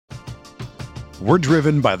We're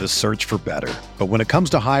driven by the search for better. But when it comes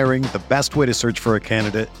to hiring, the best way to search for a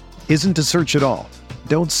candidate isn't to search at all.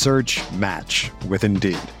 Don't search, match with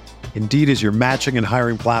Indeed. Indeed is your matching and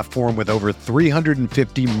hiring platform with over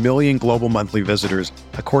 350 million global monthly visitors,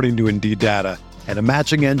 according to Indeed data, and a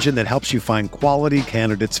matching engine that helps you find quality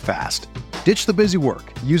candidates fast. Ditch the busy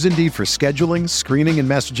work. Use Indeed for scheduling, screening, and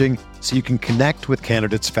messaging so you can connect with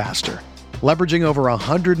candidates faster. Leveraging over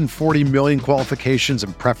 140 million qualifications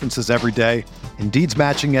and preferences every day, Indeed's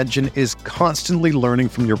matching engine is constantly learning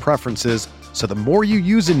from your preferences, so the more you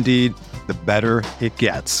use Indeed, the better it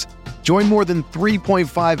gets. Join more than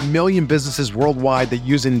 3.5 million businesses worldwide that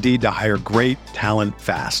use Indeed to hire great talent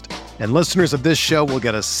fast. And listeners of this show will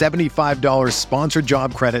get a $75 sponsored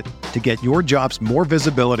job credit to get your jobs more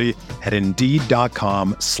visibility at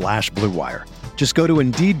Indeed.com/Blue Wire. Just go to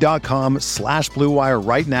Indeed.com/Blue Wire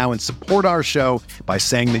right now and support our show by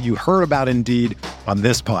saying that you heard about Indeed on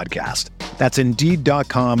this podcast. That's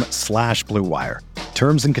Indeed.com/Blue Wire.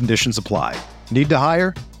 Terms and conditions apply. Need to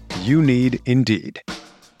hire? You need Indeed.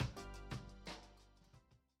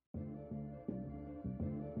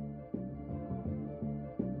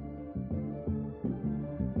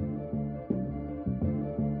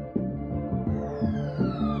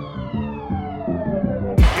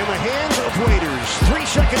 Waiters, 3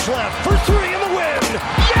 seconds left for 3 in the win.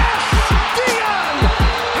 Yes! Dion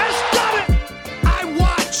has done it! I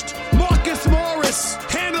watched Marcus Morris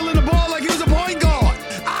handling the ball like he was a point guard.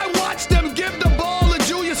 I watched them give the ball to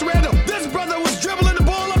Julius Randle. This brother was dribbling the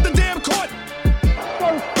ball up the damn court.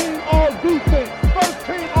 First team all defense. First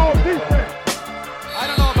team all defense. I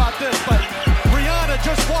don't know about this, but Rihanna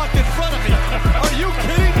just walked in front of me. Are you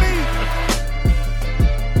kidding me?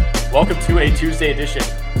 Welcome to a Tuesday edition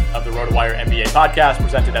of the RotoWire NBA podcast,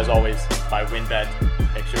 presented as always by WynnBET.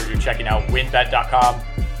 Make sure you're checking out WynnBET.com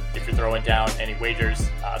if you're throwing down any wagers,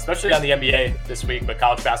 especially on the NBA this week, but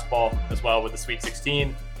college basketball as well with the Sweet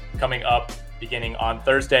 16 coming up beginning on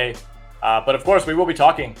Thursday. But of course, we will be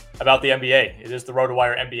talking about the NBA. It is the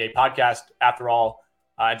RotoWire NBA podcast after all.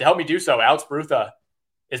 And to help me do so, Alex Barutha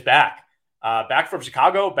is back. Back from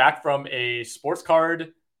Chicago, back from a sports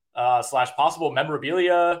card / possible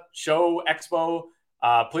memorabilia show expo.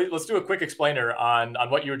 Please, let's do a quick explainer on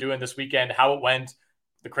what you were doing this weekend, how it went,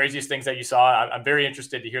 the craziest things that you saw. I'm very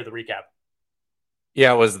interested to hear the recap.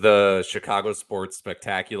 Yeah, it was the Chicago Sports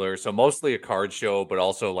Spectacular. So mostly a card show, but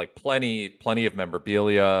also like plenty of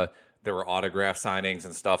memorabilia. There were autograph signings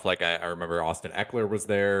and stuff. Like I remember Austin Eckler was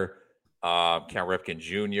there, Cal Ripken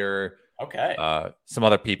Jr. Okay. Some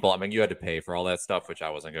other people. I mean, you had to pay for all that stuff, which I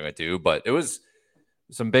wasn't going to do, but it was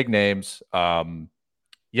some big names.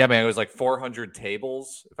 Yeah, man, it was like 400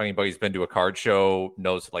 tables. If anybody's been to a card show,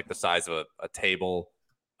 knows like the size of a table.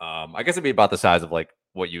 I guess it'd be about the size of like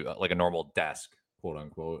what you like a normal desk, quote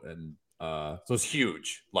unquote. And so it's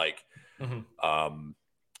huge. Like, it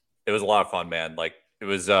was a lot of fun, man. Like it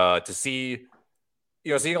was to see,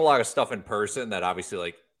 seeing a lot of stuff in person that obviously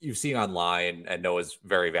like you've seen online and know is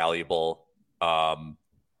very valuable.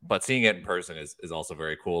 But seeing it in person is also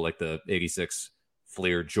very cool. Like the 86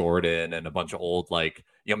 Fleer Jordan and a bunch of old like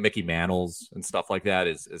Mickey Mantles and stuff like that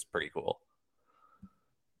is pretty cool.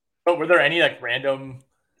 But were there any like random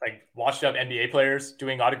like washed up NBA players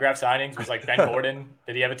doing autograph signings? Was like Ben Gordon?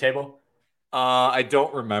 Did he have a table? I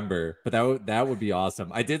don't remember, but that would be awesome.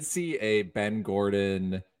 I did see a Ben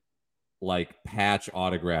Gordon like patch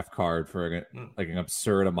autograph card for like an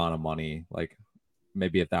absurd amount of money, like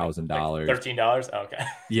maybe $1,000, $13. Oh, okay.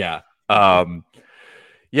 Yeah.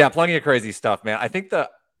 Yeah, plenty of crazy stuff, man. I think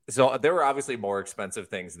so there were obviously more expensive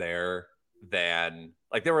things there than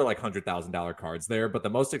like there were like $100,000 cards there, but the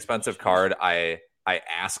most expensive card I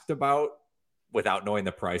asked about without knowing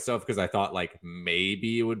the price of, because I thought like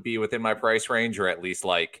maybe it would be within my price range or at least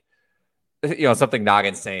like something not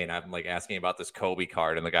insane. I'm like asking about this Kobe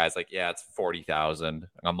card and the guy's like, yeah, it's 40,000. And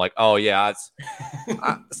I'm like, oh yeah,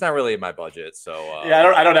 it's not really in my budget. So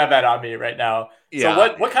yeah, I don't have that on me right now. Yeah.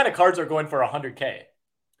 So what kind of cards are going for $100K?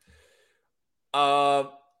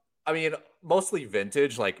 I mean, mostly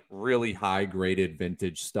vintage, like really high graded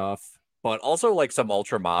vintage stuff, but also like some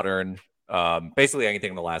ultra modern, basically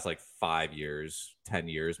anything in the last like 5 years, 10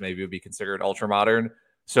 years, maybe would be considered ultra modern.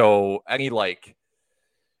 So any like,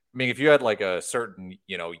 I mean, if you had like a certain,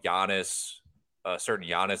 Giannis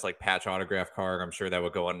like patch autograph card, I'm sure that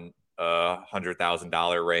would go in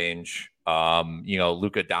 $100,000 range.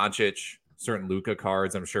 Luka Doncic, certain Luka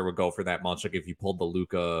cards, I'm sure would go for that much. Like if you pulled the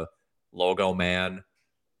Luka logo man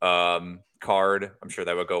card, I'm sure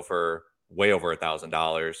that would go for way over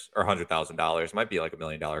 $1,000 or $100,000. Might be like $1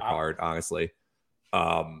 million card, honestly.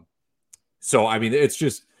 So I mean,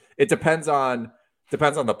 it depends on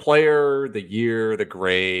depends on the player, the year, the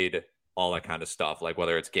grade, all that kind of stuff. Like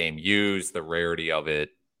whether it's game used, the rarity of it,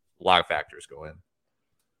 a lot of factors go in.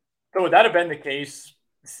 So would that have been the case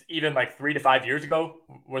even like 3 to 5 years ago?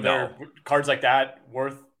 Were there cards like that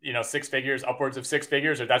worth, 6 figures, upwards of 6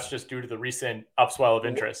 figures, or that's just due to the recent upswell of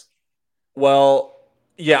interest? Well,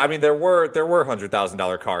 yeah, I mean there were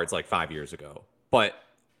 $100,000 cards like 5 years ago, but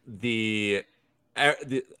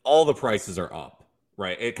all the prices are up,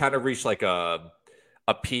 right? It kind of reached like a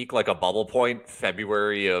peak, like a bubble point,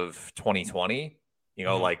 February of 2020.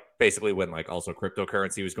 Like basically when like also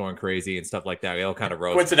cryptocurrency was going crazy and stuff like that. It all kind of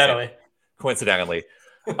rose coincidentally.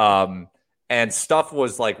 And stuff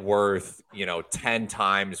was like worth, 10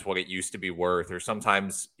 times what it used to be worth, or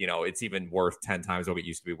sometimes, it's even worth 10 times what it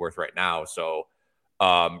used to be worth right now. So,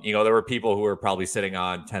 there were people who were probably sitting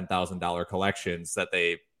on $10,000 collections that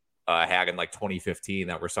they had in like 2015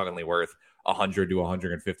 that were suddenly worth $100,000 to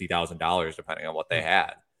 $150,000, depending on what they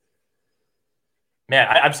had. Man,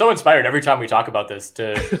 I'm so inspired every time we talk about this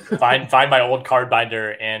to find my old card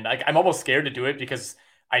binder, and I'm almost scared to do it because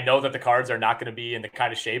I know that the cards are not going to be in the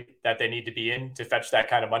kind of shape that they need to be in to fetch that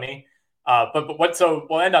kind of money. But so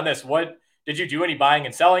we'll end on this. What did you do any buying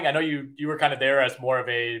and selling? I know you were kind of there as more of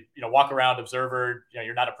a walk around observer.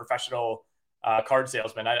 You're not a professional card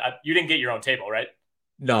salesman. You didn't get your own table, right?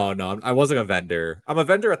 No, I wasn't a vendor. I'm a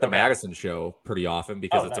vendor at the Madison show pretty often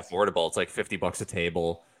because it's affordable. It's like $50 a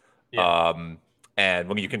table. Yeah. And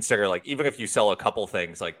when you consider, like, even if you sell a couple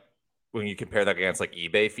things, like when you compare that against like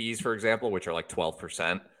eBay fees, for example, which are like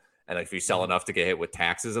 12%, and if you sell enough to get hit with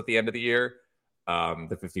taxes at the end of the year,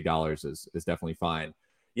 the $50 is definitely fine.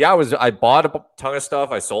 Yeah, I bought a ton of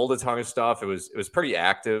stuff. I sold a ton of stuff. It was pretty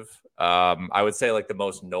active. I would say like the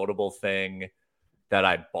most notable thing that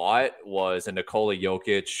I bought was a Nikola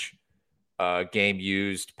Jokic game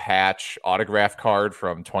used patch autograph card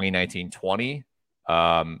from 2019-20.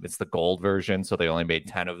 It's the gold version, so they only made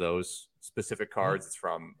 10 of those specific cards. It's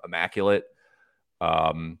from Immaculate.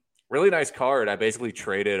 Really nice card. I basically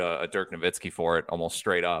traded a Dirk Nowitzki for it almost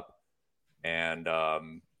straight up. And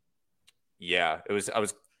it was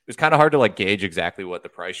kind of hard to like gauge exactly what the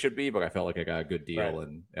price should be, but I felt like I got a good deal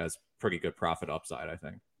and it has pretty good profit upside, I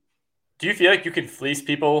think. Do you feel like you can fleece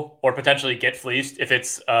people or potentially get fleeced if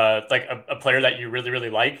it's like a player that you really,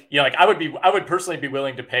 really like? Like I would personally be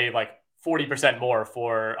willing to pay like 40% more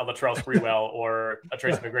for a Latrell Sprewell or a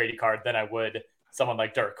Tracy McGrady card than I would someone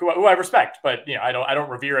like Dirk, who I respect, but I don't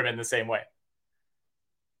revere him in the same way.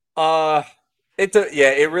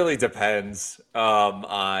 It really depends.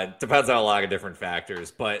 Depends on a lot of different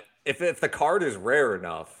factors. But if the card is rare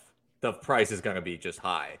enough, the price is going to be just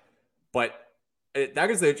high. But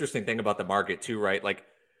that is the interesting thing about the market too, right? Like,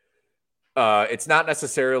 it's not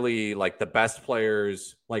necessarily like the best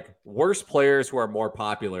players, like worse players who are more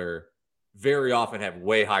popular very often have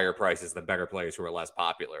way higher prices than better players who are less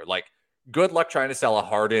popular. Like, good luck trying to sell a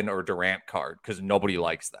Harden or Durant card because nobody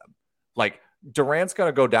likes them. Like, Durant's going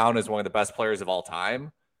to go down as one of the best players of all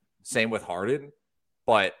time. Same with Harden.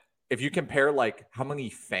 But if you compare like how many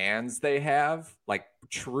fans they have, like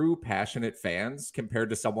true passionate fans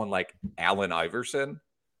compared to someone like Allen Iverson,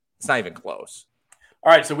 it's not even close.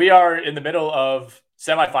 All right, so we are in the middle of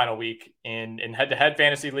semifinal week in head-to-head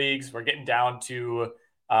fantasy leagues. We're getting down to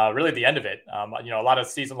really the end of it. A lot of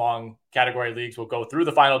season-long category leagues will go through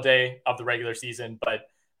the final day of the regular season, but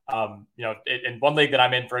in one league that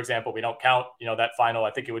I'm in, for example, we don't count that final.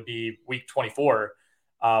 I think it would be week 24.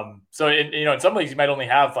 So in some leagues you might only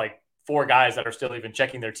have like 4 guys that are still even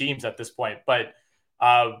checking their teams at this point. But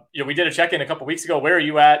we did a check-in a couple weeks ago. Where are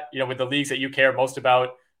you at? With the leagues that you care most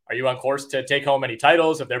about? Are you on course to take home any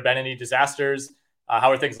titles? Have there been any disasters?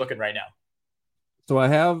 How are things looking right now? So I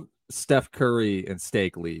have Steph Curry in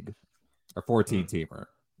Stake League, a 14-teamer.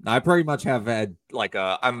 I pretty much have had like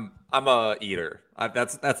I'm a eater.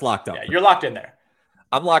 That's locked up. Yeah, you're locked in there.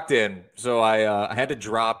 I'm locked in. So I had to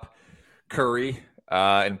drop Curry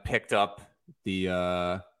and picked up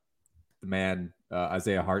the man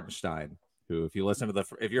Isaiah Hartenstein, who if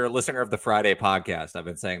you're a listener of the Friday podcast, I've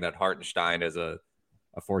been saying that Hartenstein is a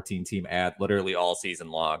 14-team ad literally all season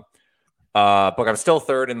long. But I'm still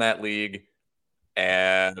third in that league.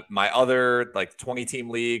 And my other like 20-team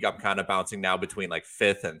league, I'm kind of bouncing now between like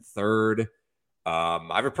 5th and 3rd.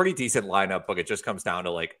 I have a pretty decent lineup, but it just comes down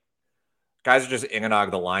to like guys are just in and out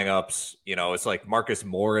of the lineups. It's like Marcus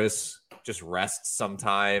Morris just rests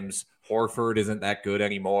sometimes. Horford isn't that good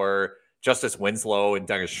anymore. Justice Winslow and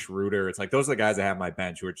Dennis Schroeder. It's like those are the guys I have on my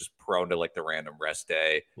bench who are just prone to like the random rest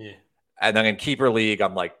day. Yeah. And then in Keeper League,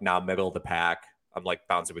 I'm like now middle of the pack. I'm like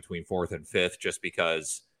bouncing between 4th and 5th just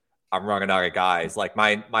because I'm running out of guys. Like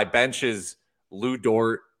my bench is Lou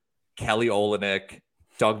Dort, Kelly Olynyk,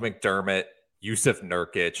 Doug McDermott, Yusuf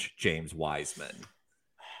Nurkic, James Wiseman.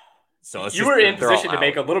 So you were in position to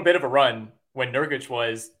make a little bit of a run when Nurkic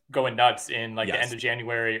was going nuts in like the end of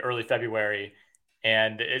January, early February.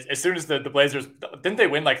 And as soon as the Blazers, didn't they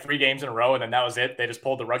win like 3 games in a row and then that was it? They just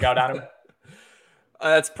pulled the rug out on him.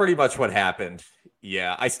 That's pretty much what happened.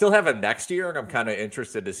 Yeah, I still have him next year, and I'm kind of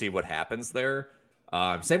interested to see what happens there.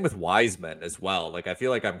 Same with Wiseman as well. Like, I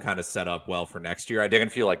feel like I'm kind of set up well for next year. I didn't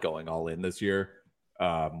feel like going all in this year,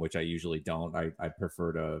 which I usually don't. I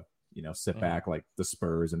prefer to, sit back like the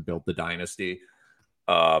Spurs and build the dynasty.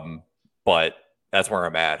 But that's where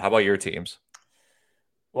I'm at. How about your teams?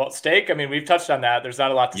 Well, Steak, I mean, we've touched on that. There's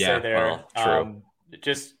not a lot to say there. Well, true.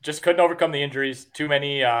 Just couldn't overcome the injuries. Too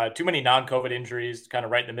many non-COVID injuries kind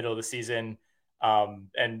of right in the middle of the season.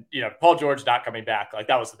 And Paul George not coming back, like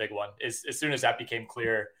that was the big one. As soon as that became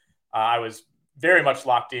clear, I was very much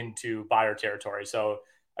locked into buyer territory. So,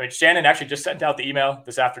 I mean, Shannon actually just sent out the email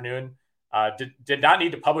this afternoon. Did not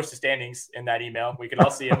need to publish the standings in that email. We could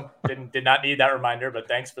all see him. Did not need that reminder, but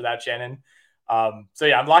thanks for that, Shannon. So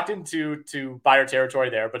yeah, I'm locked into buyer territory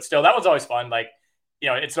there, but still that one's always fun. Like,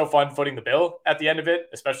 it's no fun footing the bill at the end of it,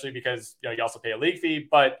 especially because, you also pay a league fee,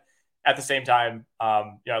 but at the same time,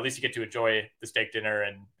 at least you get to enjoy the steak dinner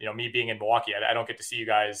and, me being in Milwaukee, I don't get to see you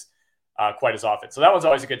guys quite as often. So that one's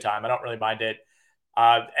always a good time. I don't really mind it.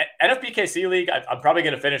 NFBKC League, I'm probably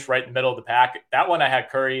going to finish right in the middle of the pack. That one I had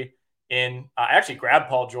Curry in. I actually grabbed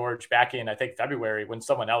Paul George back in, I think, February when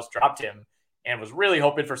someone else dropped him and was really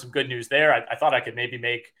hoping for some good news there. I thought I could maybe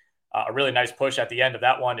make a really nice push at the end of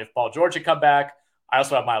that one if Paul George had come back. I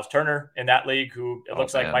also have Miles Turner in that league who it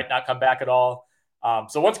looks like might not come back at all.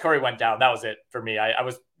 So once Curry went down, that was it for me. I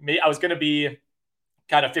was going to be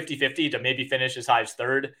kind of 50-50 to maybe finish as high as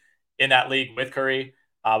third in that league with Curry.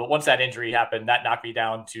 But once that injury happened, that knocked me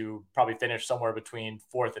down to probably finish somewhere between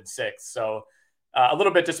 4th and 6th. So a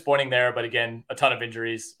little bit disappointing there, but again, a ton of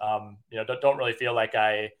injuries. Don't really feel like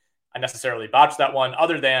I necessarily botched that one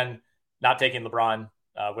other than not taking LeBron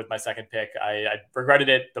with my second pick. I regretted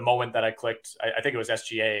it the moment that I clicked. I think it was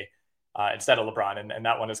SGA instead of LeBron, and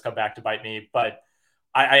that one has come back to bite me. But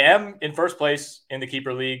I am in first place in the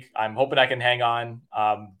keeper league. I'm hoping I can hang on.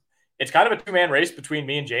 It's kind of a 2-man race between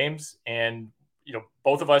me and James, and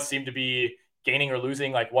both of us seem to be gaining or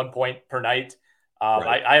losing like 1 point per night.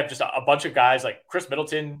 Right. I have just a bunch of guys like Chris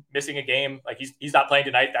Middleton missing a game. Like he's not playing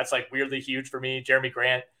tonight. That's like weirdly huge for me. Jeremy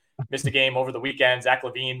Grant missed a game over the weekend. Zach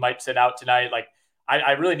LaVine might sit out tonight. Like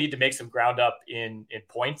I really need to make some ground up in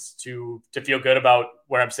points to feel good about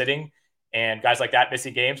where I'm sitting. And guys like that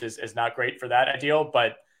missing games is not great for that ideal.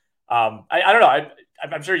 But I don't know.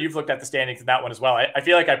 I'm sure you've looked at the standings in that one as well. I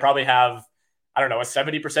feel like I probably have, a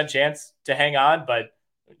 70% chance to hang on. But,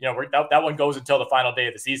 that one goes until the final day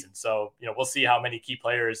of the season. So, we'll see how many key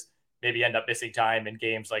players maybe end up missing time in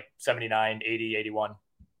games like 79, 80, 81.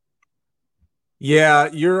 Yeah,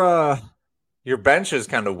 your bench is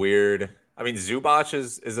kind of weird. I mean, Zubac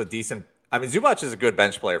is a decent. I mean, Zubac is a good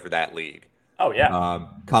bench player for that league. Oh yeah.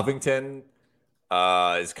 Covington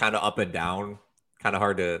is kind of up and down. Kind of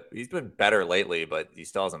hard to. He's been better lately, but he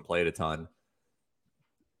still hasn't played a ton.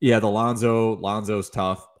 Yeah, Lonzo's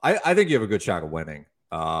tough. I think you have a good shot of winning.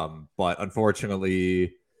 But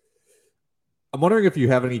unfortunately, I'm wondering if you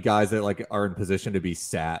have any guys that like are in position to be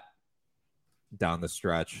sat down the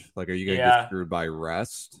stretch. Like, are you going to get screwed by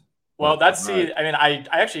rest? Well, I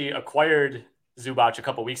actually acquired Zubac a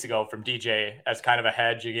couple weeks ago from DJ as kind of a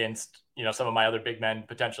hedge against, some of my other big men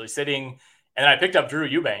potentially sitting. And then I picked up Drew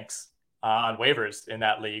Eubanks on waivers in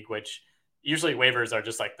that league, which usually waivers are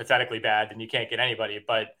just like pathetically bad and you can't get anybody.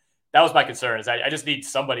 But that was my concern is I just need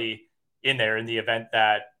somebody in there in the event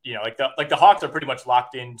that, like the Hawks are pretty much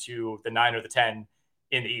locked into the 9 or the 10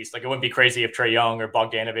 in the East. Like it wouldn't be crazy if Trae Young or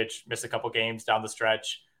Bogdanovich miss a couple games down the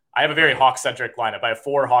stretch. I have a very Hawks-centric lineup. I have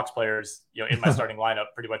 4 Hawks players, in my starting lineup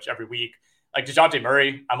pretty much every week. Like DeJounte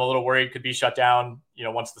Murray, I'm a little worried could be shut down,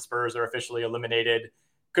 once the Spurs are officially eliminated.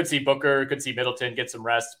 Could see Booker, could see Middleton get some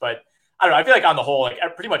rest. But I don't know. I feel like on the whole, like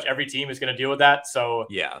pretty much every team is going to deal with that. So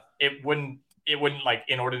yeah, it wouldn't like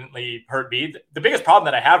inordinately hurt me. The biggest problem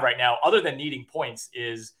that I have right now, other than needing points,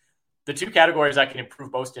 is the 2 categories I can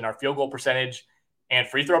improve most in are field goal percentage and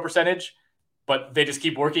free throw percentage. But they just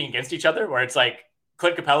keep working against each other where it's like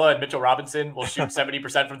Clint Capella and Mitchell Robinson will shoot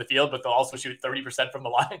 70% from the field, but they'll also shoot 30% from the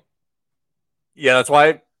line. Yeah, that's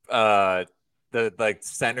why the like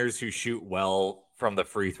centers who shoot well from the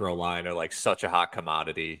free throw line are like such a hot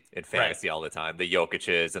commodity in fantasy all the time. The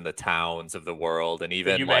Jokic's and the Towns of the world, and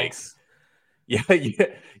even Eubanks.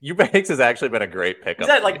 Eubanks has actually been a great pickup.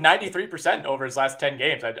 He's at like 93% over his last 10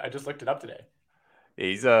 games. I just looked it up today.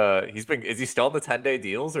 He's been, is he still on the 10-day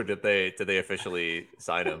deals, or did they officially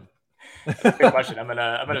sign him? That's a good question. I'm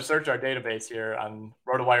gonna search our database here on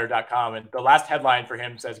rotowire.com, and the last headline for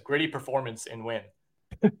him says gritty performance in win.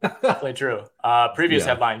 Definitely true. Previous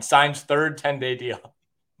headline, signs third 10-day deal.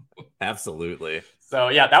 Absolutely. So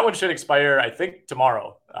yeah, that one should expire, I think,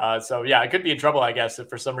 tomorrow. So yeah, I could be in trouble, I guess, if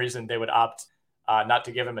for some reason they would opt not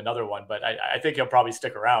to give him another one, but I think he'll probably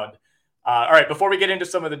stick around. All right, before we get into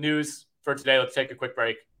some of the news for today, let's take a quick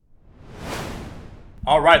break.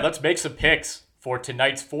 All right, let's make some picks for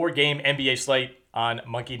tonight's 4-game NBA slate on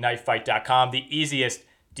monkeyknifefight.com, the easiest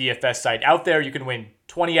DFS site out there. You can win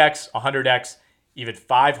 20x, 100x, even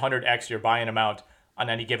 500x your buy-in amount on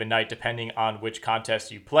any given night, depending on which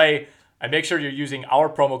contest you play. And make sure you're using our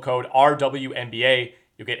promo code RWNBA.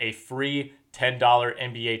 You'll get a free $10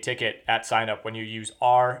 NBA ticket at sign up when you use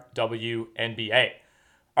RWNBA.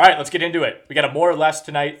 All right, let's get into it. We got a more or less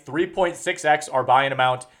tonight, 3.6x our buy-in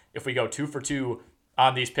amount if we go 2 for 2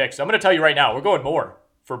 on these picks. So I'm going to tell you right now, we're going more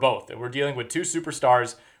for both. And we're dealing with two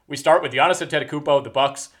superstars. We start with Giannis Antetokounmpo, the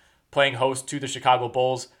Bucks, playing host to the Chicago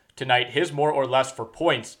Bulls tonight. His more or less for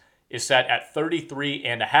points is set at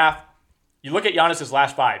 33.5. You look at Giannis's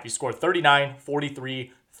last 5. He scored 39,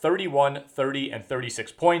 43, 31, 30, and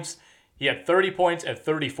 36 points. He had 30 points and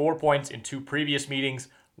 34 points in 2 previous meetings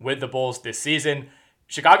with the Bulls this season.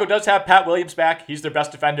 Chicago does have Pat Williams back. He's their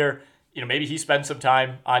best defender. Maybe he spends some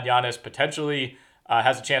time on Giannis, potentially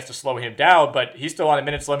has a chance to slow him down, but he's still on a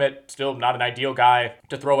minutes limit, still not an ideal guy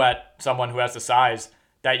to throw at someone who has the size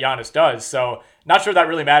that Giannis does. So not sure that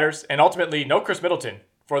really matters. And ultimately, no Chris Middleton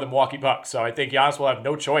for the Milwaukee Bucks. So I think Giannis will have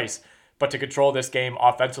no choice but to control this game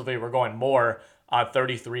offensively. We're going more on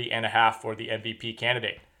 33.5 for the MVP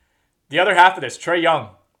candidate. The other half of this, Trae Young.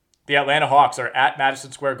 The Atlanta Hawks are at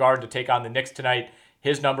Madison Square Garden to take on the Knicks tonight.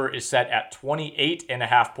 His number is set at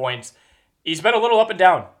 28.5 points. He's been a little up and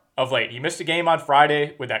down of late. He missed a game on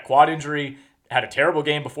Friday with that quad injury, had a terrible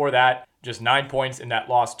game before that, just 9 points in that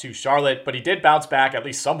loss to Charlotte, but he did bounce back at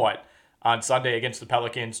least somewhat on Sunday against the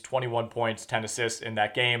Pelicans, 21 points, 10 assists in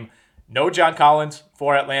that game. No John Collins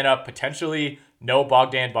for Atlanta, potentially no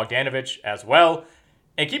Bogdan Bogdanovic as well.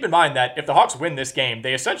 And keep in mind that if the Hawks win this game,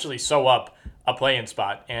 they essentially sew up a play-in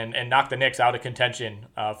spot and knock the Knicks out of contention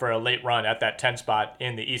for a late run at that 10 spot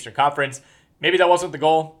in the Eastern Conference. Maybe that wasn't the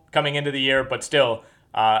goal coming into the year, but still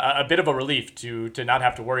a bit of a relief to not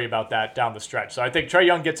have to worry about that down the stretch. So I think Trae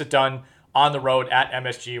Young gets it done on the road at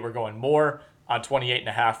MSG. We're going more on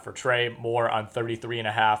 28.5 for Trae, more on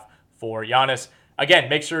 33.5 for Giannis. Again,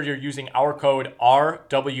 make sure you're using our code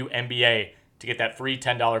RWNBA to get that free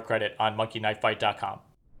 $10 credit on monkeyknifefight.com.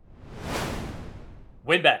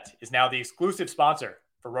 WynnBET is now the exclusive sponsor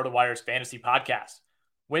for RotoWire's fantasy podcast.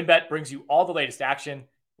 WynnBET brings you all the latest action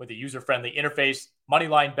with a user-friendly interface,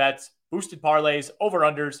 moneyline bets, boosted parlays,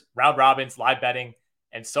 over-unders, round robins, live betting,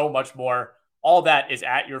 and so much more. All that is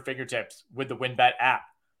at your fingertips with the WynnBET app.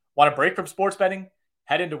 Want a break from sports betting?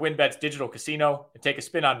 Head into WynnBET's digital casino and take a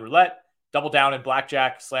spin on roulette, double down in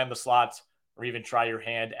blackjack, slam the slots, or even try your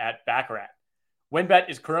hand at Baccarat. WynnBET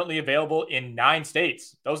is currently available in 9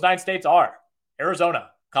 states. Those 9 states are Arizona,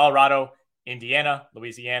 Colorado, Indiana,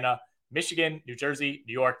 Louisiana, Michigan, New Jersey,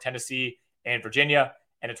 New York, Tennessee, and Virginia.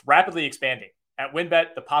 And it's rapidly expanding. At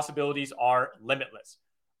WynnBET, the possibilities are limitless.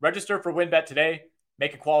 Register for WynnBET today,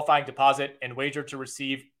 make a qualifying deposit, and wager to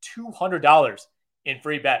receive $200 in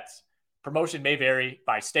free bets. Promotion may vary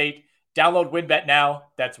by state. Download WynnBET now.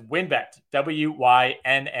 That's WynnBET,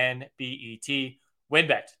 WYNNBET.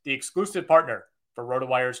 WynnBET, the exclusive partner for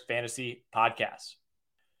RotoWire's fantasy podcasts.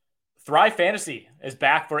 Thrive Fantasy is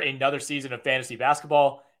back for another season of fantasy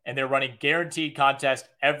basketball, and they're running guaranteed contests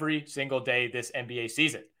every single day this NBA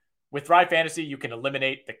season. With Thrive Fantasy, you can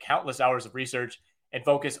eliminate the countless hours of research and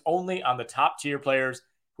focus only on the top-tier players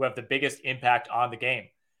who have the biggest impact on the game.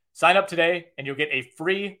 Sign up today, and you'll get a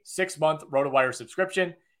free 6-month RotoWire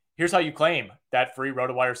subscription. Here's how you claim that free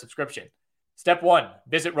RotoWire subscription. Step 1,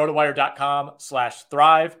 visit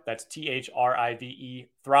rotowire.com/thrive. That's THRIVE,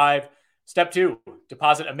 Thrive. Step 2,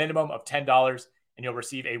 deposit a minimum of $10, and you'll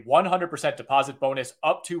receive a 100% deposit bonus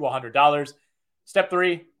up to $100. Step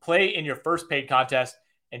 3, play in your first paid contest,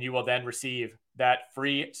 and you will then receive that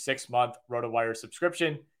free 6-month RotoWire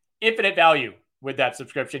subscription. Infinite value with that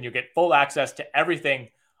subscription. You'll get full access to everything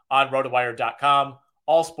on rotowire.com,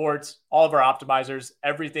 all sports, all of our optimizers,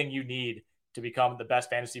 everything you need to become the best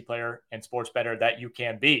fantasy player and sports bettor that you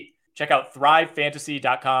can be. Check out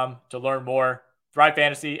thrivefantasy.com to learn more. Thrive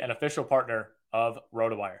Fantasy, an official partner of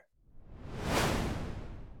RotoWire.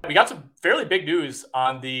 We got some fairly big news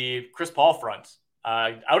on the Chris Paul front.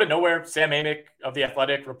 Out of nowhere, Sam Amick of The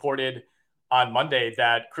Athletic reported on Monday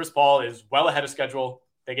that Chris Paul is well ahead of schedule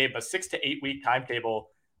They gave a 6 to 8 week timetable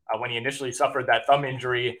when he initially suffered that thumb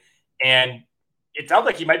injury. And it sounds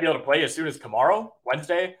like he might be able to play as soon as tomorrow,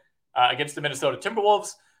 Wednesday, against the Minnesota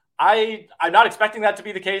Timberwolves. I'm not expecting that to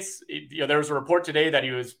be the case. There was a report today that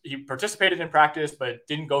he participated in practice, but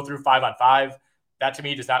didn't go through 5-on-5. That to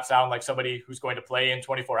me does not sound like somebody who's going to play in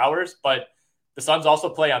 24 hours, but the Suns also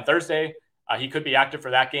play on Thursday. He could be active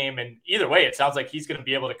for that game. And either way, it sounds like he's going to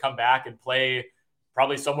be able to come back and play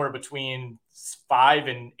probably somewhere between 5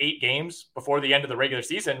 and 8 games before the end of the regular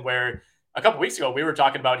season, where a couple weeks ago we were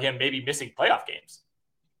talking about him maybe missing playoff games.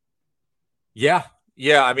 Yeah.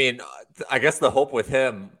 I mean, I guess the hope with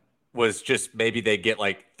him was just maybe they get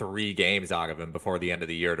like 3 games out of him before the end of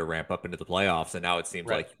the year to ramp up into the playoffs. And now it seems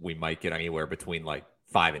like we might get anywhere between like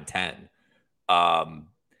 5 and 10.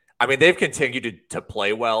 I mean, they've continued to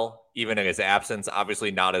play well, even in his absence,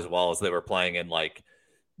 obviously not as well as they were playing in like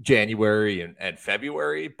January and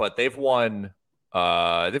February, but they've won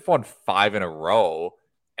 5 in a row.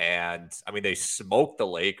 And I mean, they smoked the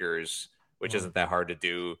Lakers, which isn't that hard to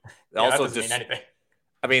do. Yeah, also, that doesn't mean anything.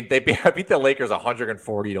 I mean, they beat the Lakers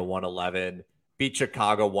 140 to 111, beat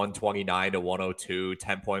Chicago 129 to 102,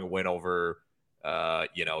 10-point win over,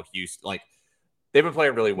 Houston. Like, they've been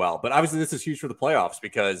playing really well. But obviously, this is huge for the playoffs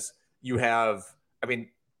because you have, I mean,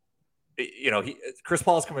 Chris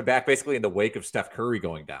Paul is coming back basically in the wake of Steph Curry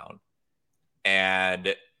going down.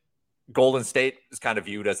 And Golden State is kind of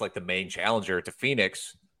viewed as like the main challenger to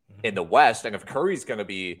Phoenix in the West. And if Curry's going to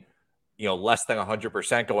be, less than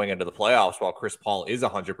 100% going into the playoffs while Chris Paul is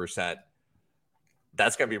 100%,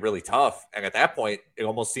 that's going to be really tough. And at that point, it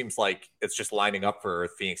almost seems like it's just lining up for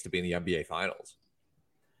Phoenix to be in the NBA Finals.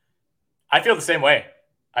 I feel the same way.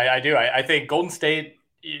 I do. I think Golden State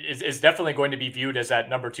is definitely going to be viewed as that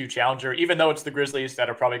number 2 challenger, even though it's the Grizzlies that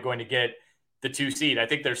are probably going to get the 2 seed. I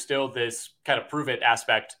think there's still this kind of prove it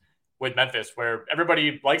aspect with Memphis where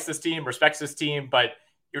everybody likes this team, respects this team, but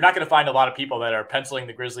you're not going to find a lot of people that are penciling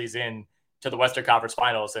the Grizzlies in to the Western Conference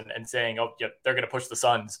Finals and saying, oh, yeah, they're going to push the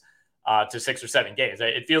Suns to 6 or 7 games.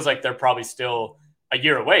 It feels like they're probably still a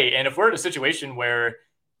year away. And if we're in a situation where,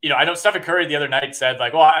 I know Stephen Curry the other night said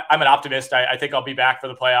like, well, I'm an optimist. I think I'll be back for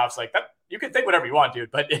the playoffs. Like that, you can think whatever you want, dude.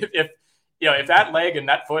 But if that leg and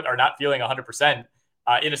that foot are not feeling 100%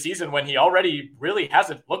 in a season when he already really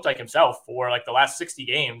hasn't looked like himself for like the last 60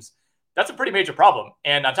 games, that's a pretty major problem.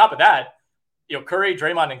 And on top of that, Curry,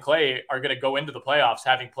 Draymond, and Clay are going to go into the playoffs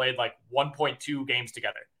having played like 1.2 games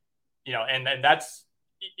together. And that's,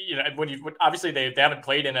 obviously they haven't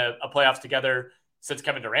played in a playoffs together since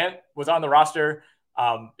Kevin Durant was on the roster.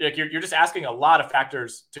 You're just asking a lot of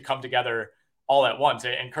factors to come together all at once.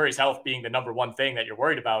 And Curry's health being the number one thing that you're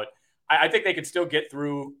worried about. I think they could still get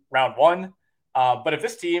through round 1. But if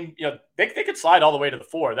this team, they could slide all the way to the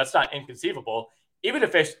 4. That's not inconceivable. Even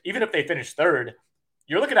if they finish 3rd,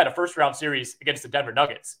 you're looking at a first round series against the Denver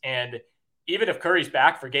Nuggets. And even if Curry's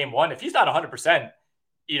back for game 1, if he's not 100%,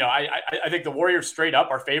 I think the Warriors straight up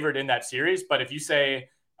are favored in that series. But if you say,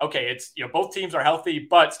 okay, it's, both teams are healthy,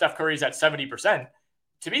 but Steph Curry's at 70%,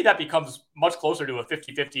 to me, that becomes much closer to a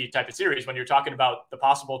 50-50 type of series when you're talking about the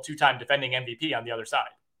possible 2-time defending MVP on the other side.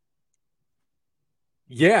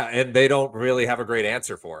 Yeah. And they don't really have a great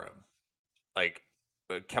answer for him. Like,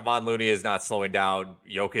 Kevon Looney is not slowing down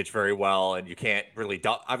Jokic very well, and you can't really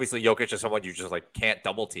obviously Jokic is someone you just like can't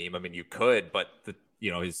double team. I mean, you could, but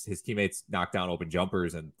his teammates knock down open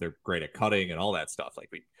jumpers and they're great at cutting and all that stuff.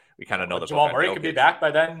 Like we kind of know that Jamal Murray could be back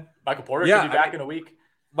by then. Michael Porter could be back in a week.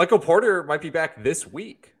 Michael Porter might be back this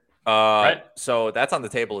week. Right. So that's on the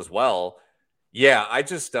table as well. Yeah, I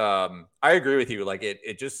just I agree with you. Like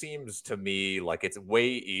it just seems to me like it's way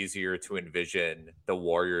easier to envision the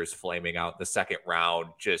Warriors flaming out in the second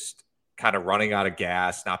round, just kind of running out of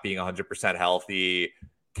gas, not being 100% healthy,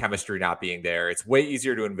 chemistry not being there. It's way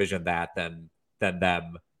easier to envision that than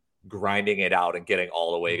them grinding it out and getting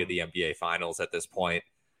all the way to the NBA Finals at this point.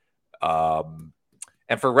 And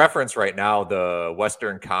for reference right now, the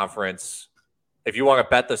Western Conference, if you want to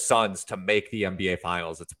bet the Suns to make the NBA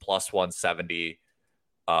Finals, it's plus 170,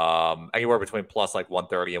 anywhere between plus like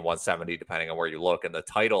 130 and 170, depending on where you look. And the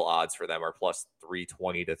title odds for them are plus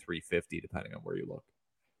 320 to 350, depending on where you look.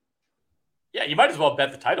 Yeah, you might as well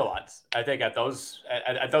bet the title odds, I think, at those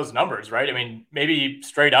numbers, right? I mean, maybe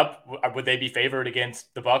straight up, would they be favored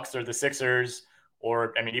against the Bucks or the Sixers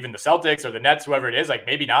or, I mean, even the Celtics or the Nets, whoever it is? Like,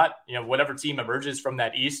 maybe not. Whatever team emerges from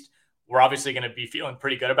that East, we're obviously going to be feeling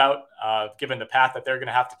pretty good about, given the path that they're going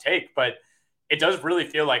to have to take. But it does really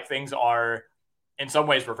feel like things are, in some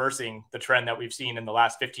ways, reversing the trend that we've seen in the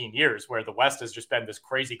last 15 years, where the West has just been this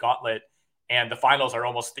crazy gauntlet, and the finals are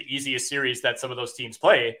almost the easiest series that some of those teams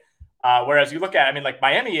play. Whereas you look at, I mean, like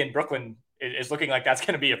Miami and Brooklyn is looking like that's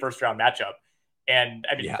going to be a first round matchup. And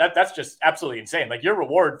I mean, that's just absolutely insane. Like, your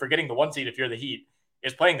reward for getting the 1 seed if you're the Heat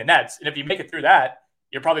is playing the Nets. And if you make it through that,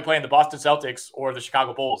 you're probably playing the Boston Celtics or the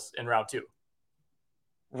Chicago Bulls in round 2.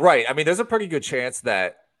 Right. I mean, there's a pretty good chance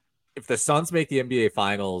that if the Suns make the NBA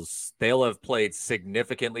Finals, they'll have played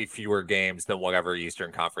significantly fewer games than whatever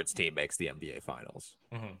Eastern Conference team makes the NBA Finals.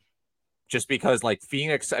 Mm-hmm. Just because, like,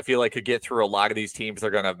 Phoenix, I feel like, could get through a lot of these teams they're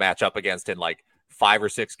going to match up against in, like, 5 or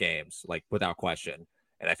 6 games, like, without question.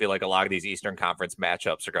 And I feel like a lot of these Eastern Conference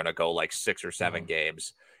matchups are going to go, like, 6 or 7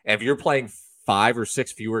 games. And if you're playing 5 or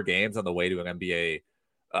 6 fewer games on the way to an NBA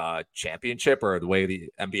championship or the way to the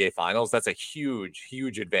NBA Finals, that's a huge,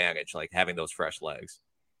 huge advantage, like, having those fresh legs.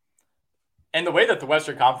 And the way that the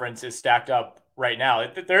Western Conference is stacked up right now,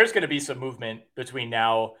 there is going to be some movement between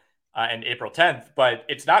now and April 10th, but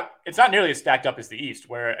it's not nearly as stacked up as the East,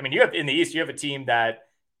 where, I mean, in the East, you have a team that,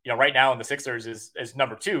 right now in the Sixers is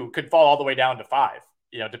number 2, could fall all the way down to 5,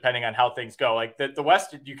 depending on how things go. Like, the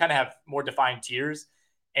West, you kind of have more defined tiers,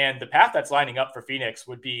 and the path that's lining up for Phoenix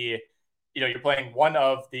would be, you're playing one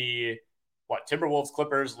of the Timberwolves,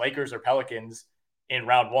 Clippers, Lakers, or Pelicans in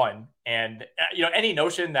round 1. And, any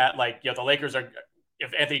notion that, like, the Lakers are,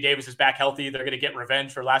 if Anthony Davis is back healthy, they're going to get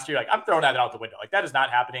revenge for last year. Like, I'm throwing that out the window. Like, that is not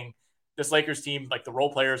happening. This Lakers team, like, the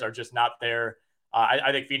role players are just not there.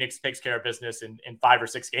 I think Phoenix takes care of business in 5 or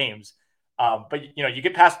 6 games. But, you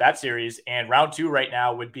get past that series, and round 2 right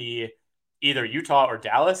now would be either Utah or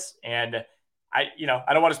Dallas. And I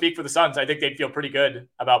don't want to speak for the Suns. I think they'd feel pretty good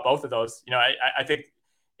about both of those. I think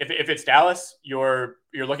if it's Dallas, you're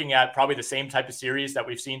looking at probably the same type of series that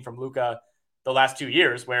we've seen from Luka the last 2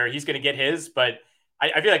 years, where he's going to get his. But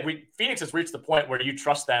I feel like Phoenix has reached the point where you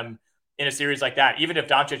trust them in a series like that. Even if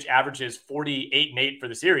Doncic averages 48 and 8 for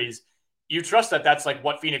the series, you trust that that's like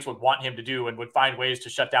what Phoenix would want him to do and would find ways to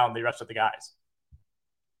shut down the rest of the guys.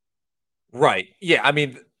 Right. Yeah. I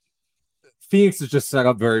mean, Phoenix is just set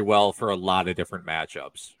up very well for a lot of different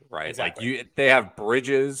matchups, right? Exactly. Like, they have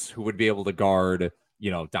Bridges, who would be able to guard,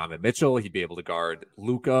 Donovan Mitchell. He'd be able to guard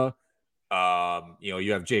Luka.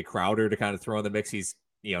 You have Jay Crowder to kind of throw in the mix. He's,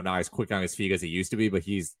 not as quick on his feet as he used to be, but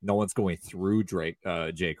no one's going through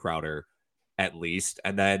Jay Crowder, at least.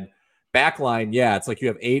 And then backline, yeah, it's like you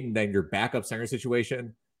have Ayton, then your backup center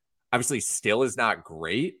situation obviously still is not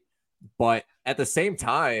great, but at the same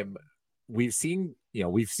time, we've seen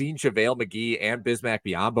JaVale McGee and Bismack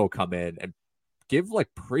Biyombo come in and give,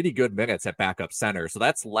 like, pretty good minutes at backup center. So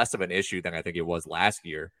that's less of an issue than I think it was last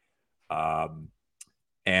year.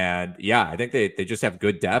 And yeah, I think they just have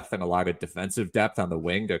good depth and a lot of defensive depth on the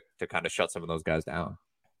wing to kind of shut some of those guys down.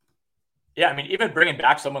 Yeah, I mean, even bringing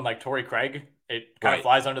back someone like Torrey Craig, it kind of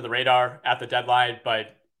flies under the radar at the deadline,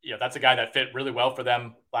 but that's a guy that fit really well for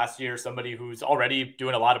them last year. Somebody who's already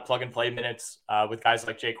doing a lot of plug and play minutes with guys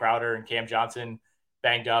like Jay Crowder and Cam Johnson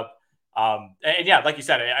banged up. And yeah, like you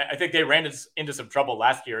said, I think they ran into some trouble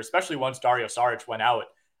last year, especially once Dario Saric went out.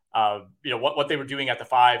 What they were doing at the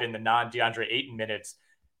 5 in the non-DeAndre Ayton minutes,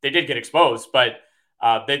 they did get exposed, but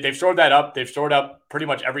they've shored that up. They've shored up pretty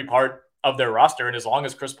much every part of their roster. And as long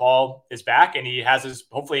as Chris Paul is back and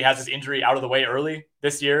hopefully he has his injury out of the way early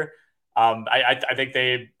this year, I think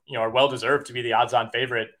they are well-deserved to be the odds-on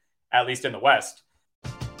favorite, at least in the West.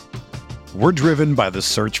 We're driven by the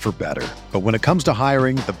search for better. But when it comes to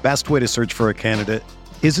hiring, the best way to search for a candidate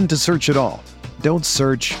isn't to search at all. Don't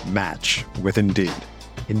search, match with Indeed.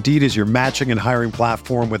 Indeed is your matching and hiring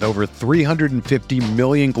platform with over 350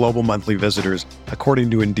 million global monthly visitors, according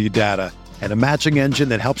to Indeed data, and a matching engine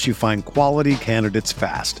that helps you find quality candidates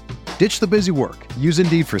fast. Ditch the busy work. Use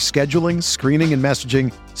Indeed for scheduling, screening, and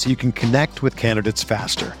messaging so you can connect with candidates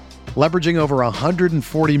faster. Leveraging over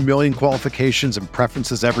 140 million qualifications and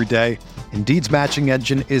preferences every day, Indeed's matching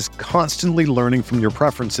engine is constantly learning from your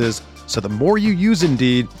preferences, so the more you use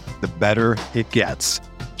Indeed, the better it gets.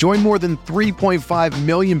 Join more than 3.5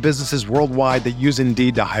 million businesses worldwide that use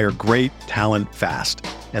Indeed to hire great talent fast.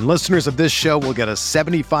 And listeners of this show will get a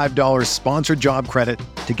 $75 sponsored job credit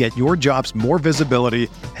to get your jobs more visibility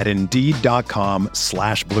at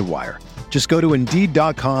Indeed.com/Blue Wire. Just go to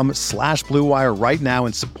Indeed.com/Blue Wire right now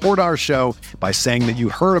and support our show by saying that you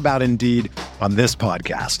heard about Indeed on this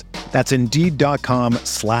podcast. That's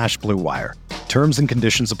Indeed.com/Blue Wire. Terms and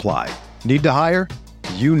conditions apply. Need to hire?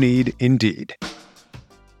 You need Indeed.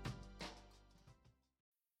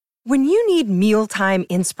 When you need mealtime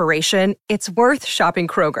inspiration, it's worth shopping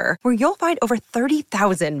Kroger, where you'll find over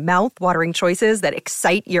 30,000 mouth-watering choices that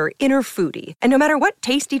excite your inner foodie. And no matter what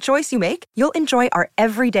tasty choice you make, you'll enjoy our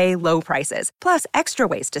everyday low prices, plus extra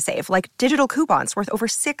ways to save, like digital coupons worth over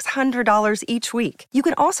 $600 each week. You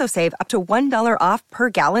can also save up to $1 off per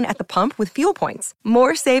gallon at the pump with fuel points.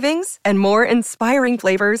 More savings and more inspiring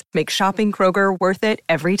flavors make shopping Kroger worth it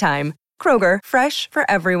every time. Kroger, fresh for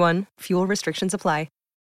everyone. Fuel restrictions apply.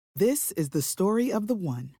 This is the story of the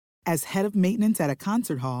one. As head of maintenance at a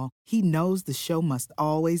concert hall, he knows the show must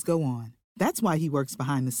always go on. That's why he works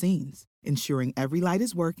behind the scenes, ensuring every light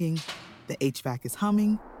is working, the HVAC is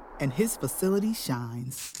humming, and his facility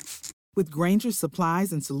shines. With Grainger's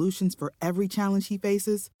supplies and solutions for every challenge he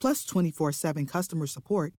faces, plus 24/7 customer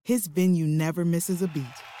support, his venue never misses a beat.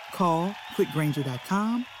 Call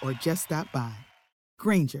quickgrainger.com or just stop by.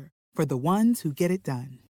 Grainger, for the ones who get it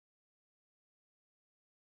done.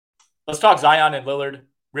 Let's talk Zion and Lillard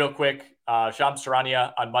real quick. Shams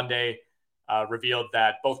Charania on Monday revealed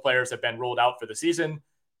that both players have been ruled out for the season.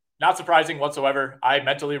 Not surprising whatsoever. I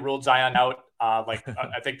mentally ruled Zion out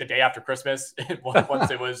I think the day after Christmas,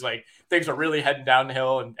 once it was like things were really heading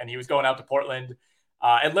downhill and he was going out to Portland.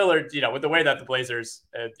 And Lillard, with the way that the Blazers,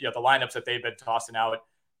 the lineups that they've been tossing out,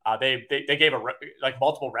 they gave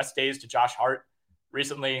multiple rest days to Josh Hart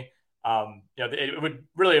recently. It would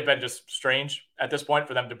really have been just strange at this point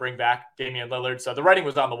for them to bring back Damian Lillard. So the writing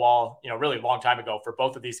was on the wall, really a long time ago for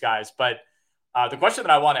both of these guys. But the question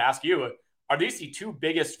that I want to ask you, are these the two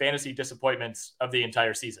biggest fantasy disappointments of the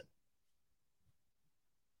entire season?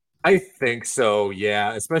 I think so,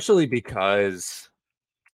 yeah, especially because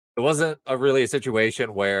it wasn't really a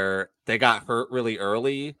situation where they got hurt really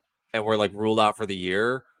early and were ruled out for the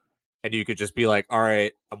year. And you could just be like, all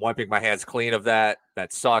right, I'm wiping my hands clean of that.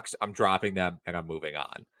 That sucks. I'm dropping them and I'm moving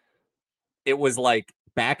on. It was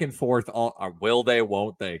back and forth, will they,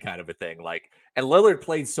 won't they kind of a thing. And Lillard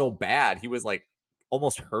played so bad. He was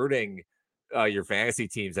almost hurting your fantasy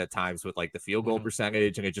teams at times with the field goal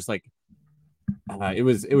percentage. And it just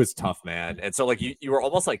it was tough, man. And so you were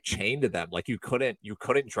almost chained to them. You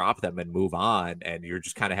couldn't drop them and move on. And you're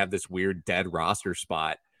just kind of have this weird dead roster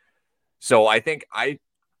spot. So I think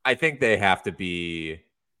they have to be,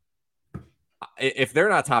 if they're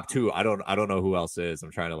not top two, I don't know who else is.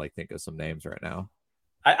 I'm trying to think of some names right now.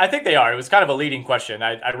 I think they are. It was kind of a leading question.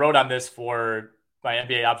 I wrote on this for my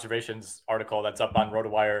NBA observations article that's up on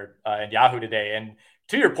RotoWire and Yahoo today. And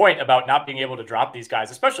to your point about not being able to drop these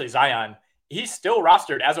guys, especially Zion, he's still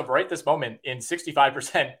rostered as of right this moment in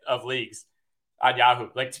 65% of leagues on Yahoo.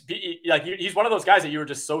 He's one of those guys that you were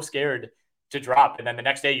just so scared to drop. And then the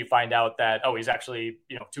next day you find out that, he's actually,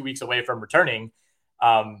 2 weeks away from returning.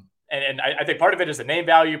 And I think part of it is the name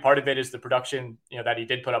value. Part of it is the production, that he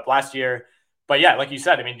did put up last year. But yeah, like you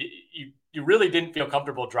said, I mean, you really didn't feel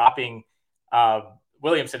comfortable dropping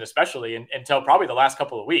Williamson, especially until probably the last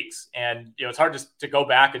couple of weeks. And, it's hard to go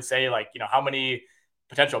back and say how many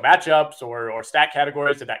potential matchups or stat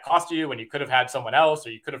categories did that cost you when you could have had someone else,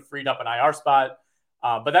 or you could have freed up an IR spot.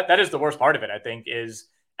 But that is the worst part of it, I think, is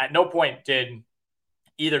at no point did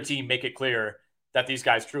either team make it clear that these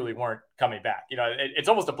guys truly weren't coming back. It's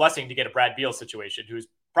almost a blessing to get a Brad Beal situation, who's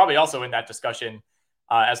probably also in that discussion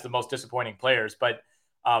as the most disappointing players. But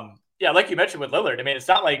like you mentioned with Lillard, I mean, it's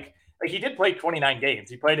not like he did play 29 games.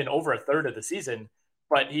 He played in over a third of the season,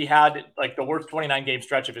 but he had the worst 29 game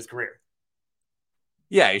stretch of his career.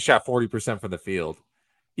 Yeah, he shot 40% from the field.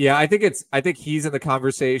 Yeah, I think he's in the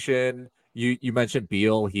conversation. You mentioned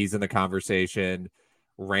Beal, he's in the conversation.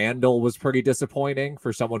 Randall was pretty disappointing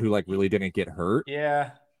for someone who really didn't get hurt.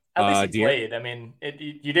 Yeah, at least he played. I mean,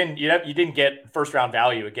 you didn't get first round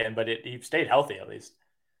value again, but he stayed healthy at least.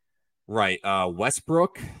 Right,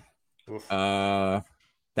 Westbrook. That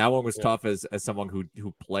one was tough as someone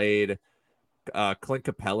who played. Clint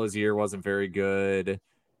Capella's year wasn't very good.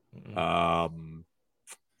 Rashawn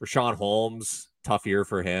Holmes, tough year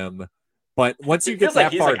for him. But once you get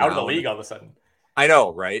that he's far out of the league all of a sudden. I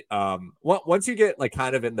know, right? Once you get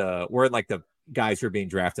kind of we're in the guys who are being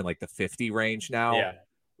drafted in the 50 range now.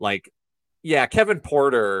 Yeah. Kevin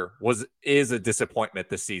Porter is a disappointment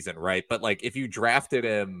this season, right? But if you drafted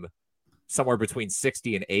him somewhere between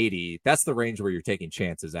 60 and 80, that's the range where you're taking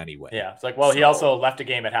chances anyway. Yeah. It's he also left a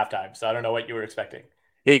game at halftime, so I don't know what you were expecting.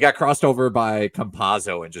 He got crossed over by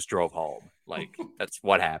Campazzo and just drove home. That's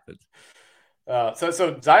what happened.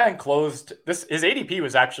 So Zion closed this. His ADP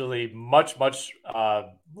was actually much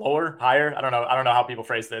higher. I don't know how people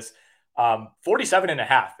phrase this.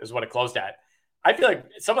 47.5 is what it closed at. I feel like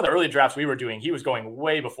some of the early drafts we were doing, he was going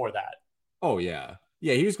way before that. Oh yeah.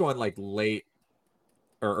 He was going late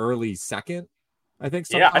or early second I think.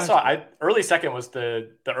 Yeah, early second was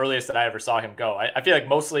the earliest that I ever saw him go. I feel like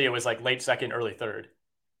mostly it was like late second, early third.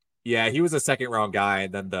 Yeah, he was a second round guy,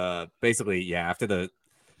 and then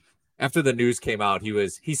after the news came out,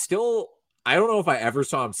 he's still. I don't know if I ever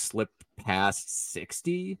saw him slip past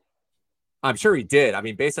 60. I'm sure he did. I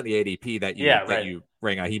mean, based on the ADP that you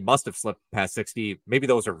rang out, he must have slipped past 60. Maybe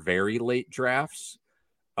those are very late drafts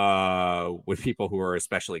with people who are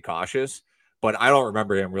especially cautious. But I don't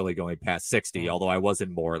remember him really going past 60, although I was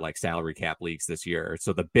in more like salary cap leagues this year.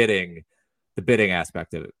 So the bidding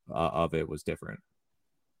aspect of it was different.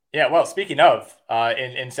 Yeah, well, speaking of,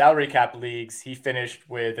 in salary cap leagues, he finished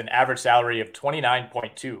with an average salary of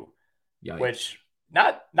 29.2, which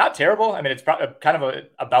not terrible. I mean, it's probably kind of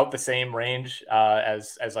about the same range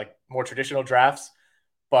as like more traditional drafts.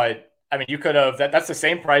 But I mean, you could have that's the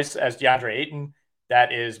same price as DeAndre Ayton.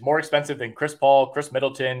 That is more expensive than Chris Paul, Chris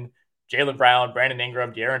Middleton, Jaylen Brown, Brandon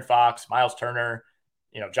Ingram, De'Aaron Fox, Miles Turner.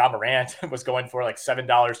 John Morant was going for like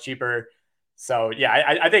 $7 cheaper. So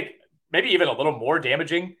yeah, I think maybe even a little more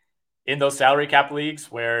damaging in those salary cap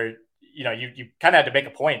leagues where you kind of had to make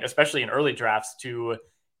a point, especially in early drafts, to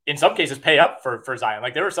in some cases pay up for Zion.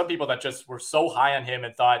 Like there were some people that just were so high on him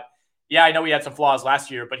and thought, yeah, I know he had some flaws last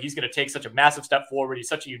year, but he's going to take such a massive step forward. He's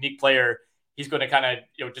such a unique player. He's going to kind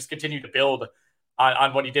of just continue to build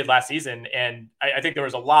on what he did last season. And I think there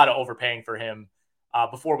was a lot of overpaying for him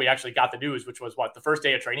before we actually got the news, which was the first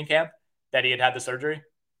day of training camp that he had the surgery.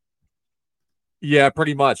 Yeah,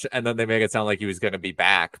 pretty much. And then they make it sound like he was going to be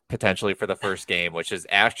back potentially for the first game, which is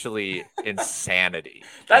actually insanity.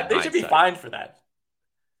 They should be fined for that.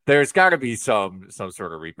 There's got to be some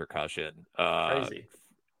sort of repercussion. Crazy.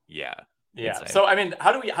 Yeah. Insane. So, I mean,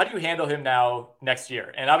 how do you handle him now next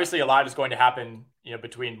year? And obviously a lot is going to happen,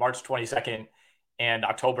 between March 22nd and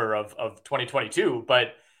October of 2022.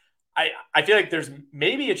 But I feel like there's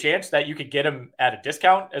maybe a chance that you could get him at a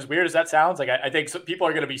discount, as weird as that sounds. Like, I think people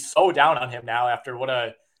are going to be so down on him now after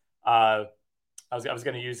what I was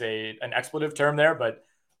going to use an expletive term there, but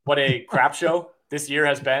what a crap show this year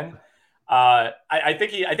has been. I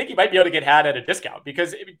think he might be able to get had at a discount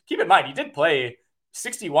because keep in mind, he did play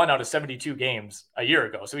 61 out of 72 games a year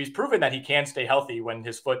ago. So he's proven that he can stay healthy when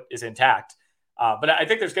his foot is intact. But I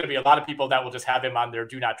think there's going to be a lot of people that will just have him on their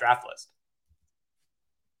do not draft list.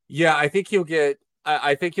 Yeah, I think he'll get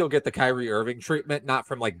the Kyrie Irving treatment, not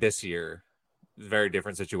from like this year. Very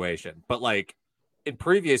different situation. But like in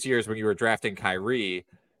previous years when you were drafting Kyrie,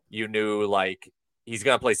 you knew like he's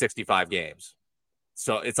going to play 65 games.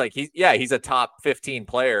 So it's like he's a top 15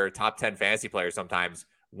 player, top 10 fantasy player sometimes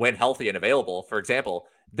when healthy and available. For example,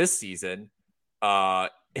 this season, in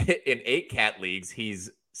 8 cat leagues, he's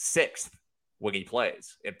 6th when he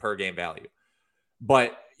plays in per game value.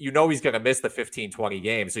 But he's going to miss the 15, 20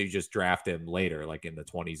 games, so you just draft him later, like in the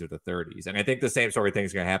 20s or the 30s. And I think the same sort of thing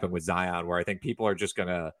is going to happen with Zion, where I think people are just going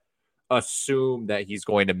to assume that he's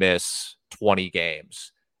going to miss 20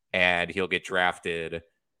 games and he'll get drafted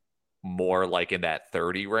more like in that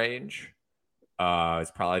 30 range.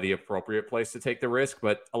 It's probably the appropriate place to take the risk,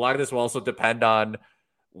 but a lot of this will also depend on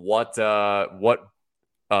what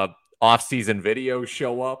off-season videos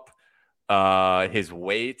show up, his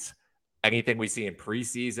weight, anything we see in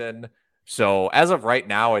preseason. So as of right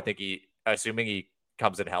now, I think assuming he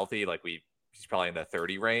comes in healthy, he's probably in the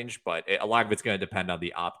 30 range, but a lot of it's going to depend on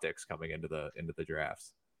the optics coming into the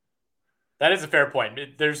drafts. That is a fair point.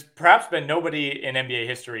 There's perhaps been nobody in NBA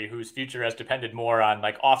history whose future has depended more on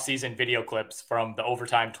like off-season video clips from the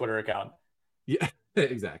Overtime Twitter account. Yeah,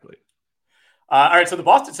 exactly. All right, so the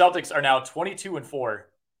Boston Celtics are now 22-4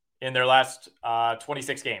 in their last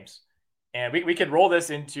 26 games. And we could roll this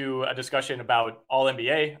into a discussion about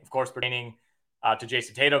All-NBA, of course, pertaining to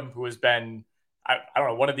Jason Tatum, who has been, I don't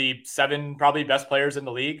know, one of the 7 probably best players in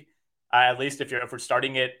the league. At least if we're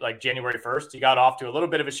starting it like January 1st, he got off to a little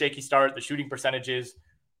bit of a shaky start. The shooting percentages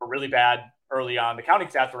were really bad early on. The counting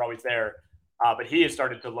stats were always there, but he has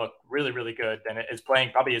started to look really, really good and is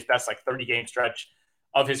playing probably his best 30-game stretch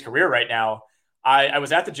of his career right now. I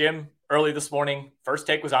was at the gym early this morning. First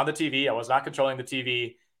Take was on the TV. I was not controlling the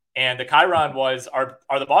TV. And the chyron was, are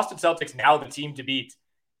the Boston Celtics now the team to beat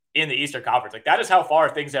in the Eastern Conference? Like that is how far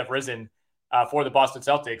things have risen for the Boston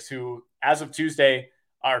Celtics, who as of Tuesday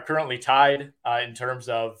are currently tied in terms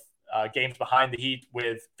of games behind the Heat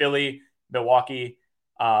with Philly, Milwaukee,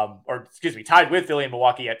 tied with Philly and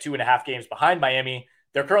Milwaukee at 2.5 games behind Miami.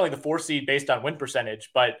 They're currently the 4th seed based on win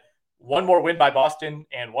percentage, but one more win by Boston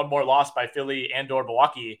and one more loss by Philly and or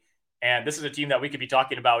Milwaukee. And this is a team that we could be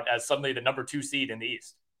talking about as suddenly the number 2 seed in the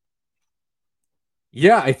East.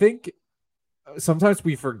 Yeah, I think sometimes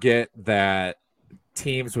we forget that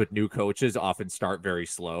teams with new coaches often start very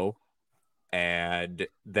slow. And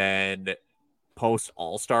then post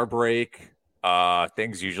All-Star break,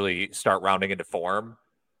 things usually start rounding into form.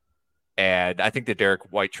 And I think the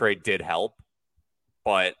Derek White trade did help.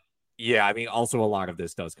 But yeah, I mean, also a lot of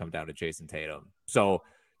this does come down to Jason Tatum. So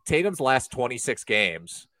Tatum's last 26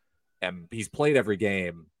 games, and he's played every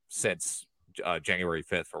game since January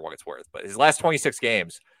 5th for what it's worth. But his last 26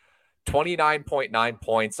 games, 29.9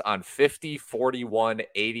 points on 50, 41,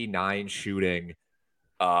 89 shooting,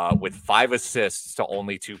 with 5 assists to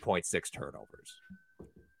only 2.6 turnovers.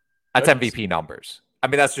 That's MVP numbers. I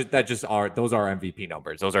mean, those are MVP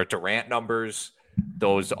numbers. Those are Durant numbers.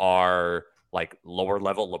 Those are like lower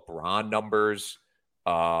level LeBron numbers.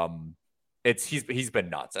 He's been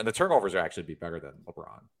nuts, and the turnovers are actually be better than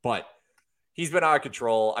LeBron, but he's been out of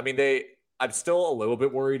control. I mean, I'm still a little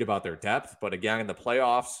bit worried about their depth, but again, in the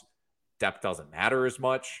playoffs, depth doesn't matter as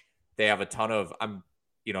much. They have a ton of,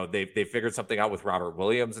 they figured something out with Robert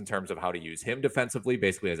Williams in terms of how to use him defensively,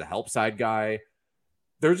 basically as a help side guy.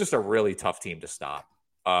 They're just a really tough team to stop.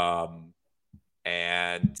 And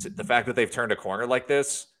the fact that they've turned a corner like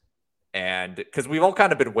this, and because we've all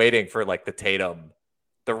kind of been waiting for like the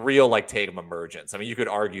real like Tatum emergence. I mean, you could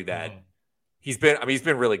argue that he's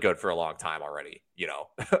been really good for a long time already.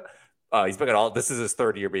 He's been this is his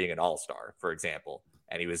third year being an all-star, for example,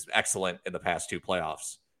 and he was excellent in the past 2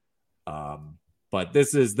 playoffs. But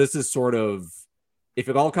this is sort of, if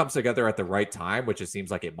it all comes together at the right time, which it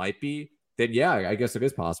seems like it might be, then yeah, I guess it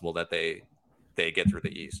is possible that they get through the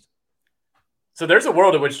East. So there's a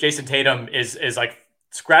world in which Jason Tatum is like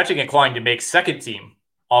scratching and clawing to make second team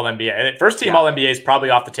All-NBA. First team All-NBA is probably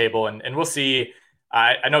off the table, and we'll see.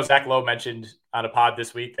 I know Zach Lowe mentioned on a pod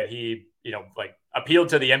this week that he, appealed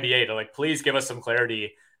to the NBA to please give us some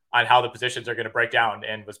clarity on how the positions are going to break down,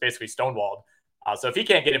 and was basically stonewalled. So if he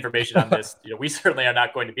can't get information on this, we certainly are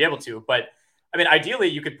not going to be able to. But I mean, ideally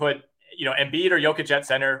you could put, Embiid or Jokic at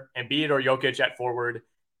center, Embiid or Jokic at forward,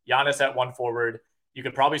 Giannis at 1 forward. You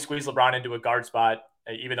could probably squeeze LeBron into a guard spot,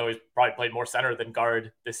 even though he's probably played more center than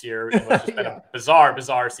guard this year. It's just been a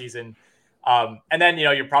bizarre season. And then,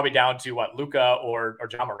 you're probably down to Luka or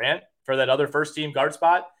John Morant for that other first team guard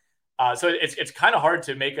spot. So it's kind of hard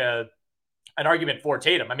to make an argument for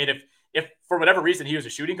Tatum. I mean, if for whatever reason he was a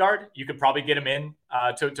shooting guard, you could probably get him in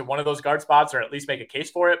to one of those guard spots, or at least make a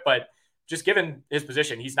case for it. But just given his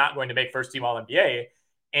position, he's not going to make first team All-NBA.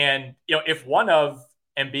 And, if one of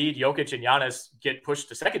Embiid, Jokic, and Giannis get pushed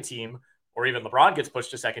to second team, or even LeBron gets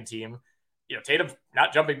pushed to second team, Tatum's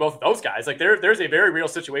not jumping both of those guys. There's a very real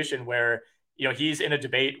situation where, he's in a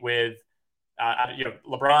debate with,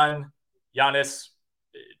 LeBron, Giannis,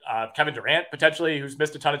 Kevin Durant, potentially, who's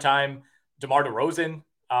missed a ton of time, DeMar DeRozan,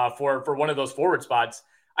 for one of those forward spots.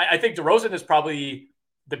 I think DeRozan is probably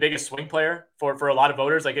the biggest swing player for a lot of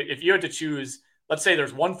voters. If you had to choose, let's say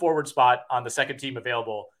there's one forward spot on the second team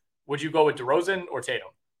available, would you go with DeRozan or Tatum?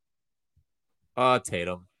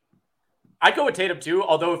 Tatum. I'd go with Tatum too,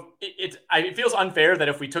 although it feels unfair that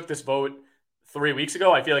if we took this vote 3 weeks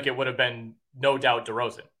ago, I feel like it would have been no doubt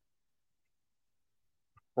DeRozan.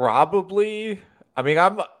 Probably. I mean,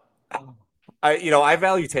 I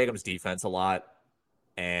value Tatum's defense a lot,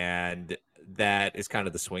 and that is kind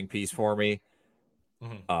of the swing piece for me.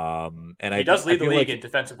 Mm-hmm. And he does lead the league in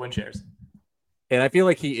defensive win shares. And I feel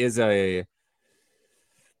like he is you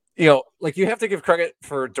have to give credit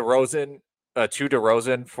for DeRozan, to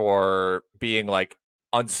DeRozan, for being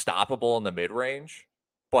unstoppable in the mid range,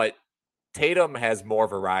 but Tatum has more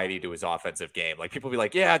variety to his offensive game. People be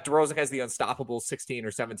like, yeah, DeRozan has the unstoppable 16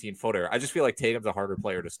 or 17 footer. I just feel like Tatum's a harder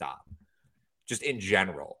player to stop, just in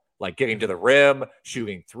general. Getting to the rim,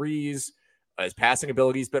 shooting threes, his passing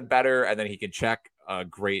ability's been better, and then he can check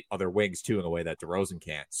great other wings too in a way that DeRozan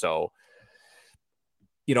can't. So,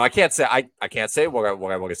 I can't say what I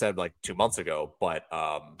would have said 2 months ago, but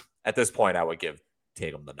at this point, I would give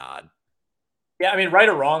Tatum the nod. Yeah, I mean, right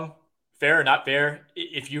or wrong, fair or not fair,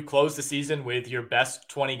 if you close the season with your best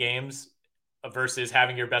 20 games versus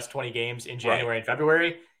having your best 20 games in January and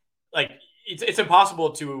February, it's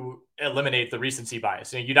impossible to eliminate the recency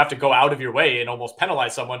bias. You'd have to go out of your way and almost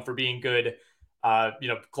penalize someone for being good,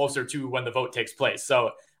 closer to when the vote takes place.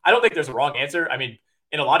 So I don't think there's a wrong answer. I mean,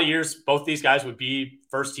 in a lot of years, both these guys would be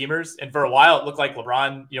first teamers. And for a while, it looked like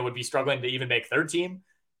LeBron, would be struggling to even make third team.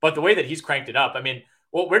 But the way that he's cranked it up, I mean,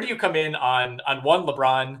 well, where do you come in on 1,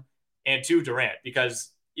 LeBron, and 2, Durant? Because,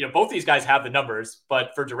 both these guys have the numbers,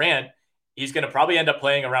 but for Durant, he's going to probably end up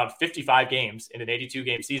playing around 55 games in an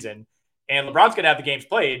 82-game season. And LeBron's going to have the games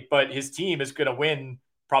played, but his team is going to win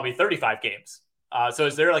probably 35 games. So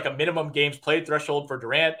is there a minimum games played threshold for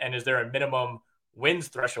Durant? And is there a minimum wins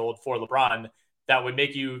threshold for LeBron that would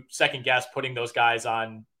make you second guess putting those guys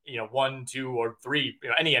on, 1, 2, or 3,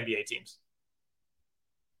 any NBA teams?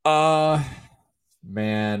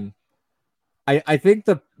 Man, I think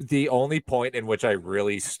the only point in which I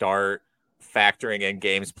really start factoring in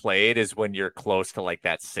games played is when you're close to like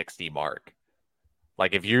that 60 mark.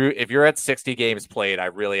 Like if you're at 60 games played, I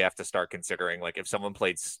really have to start considering, like, if someone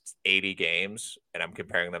played 80 games and I'm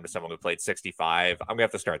comparing them to someone who played 65, I'm gonna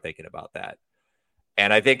have to start thinking about that.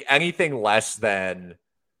 And I think anything less than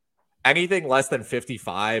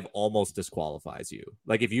 55 almost disqualifies you.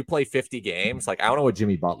 Like if you play 50 games, like I don't know what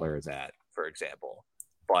Jimmy Butler is at, for example,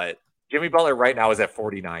 but Jimmy Butler right now is at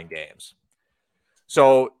 49 games.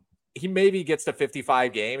 So he maybe gets to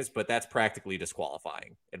 55 games, but that's practically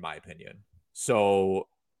disqualifying in my opinion. So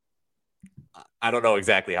I don't know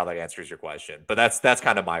exactly how that answers your question, but that's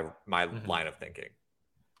kind of my line of thinking.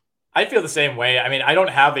 I feel the same way. I mean, I don't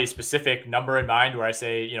have a specific number in mind where I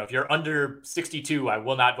say, if you're under 62, I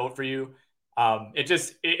will not vote for you.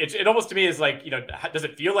 It almost to me is like, does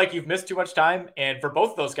it feel like you've missed too much time? And for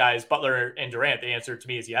both of those guys, Butler and Durant, the answer to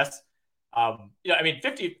me is yes.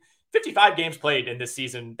 55 games played in this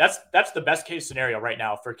season. That's the best case scenario right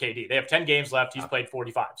now for KD. They have 10 games left. He's played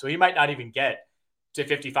 45. So he might not even get to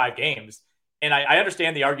 55 games. And I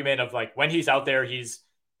understand the argument of like when he's out there, he's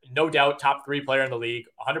no doubt top 3 player in the league.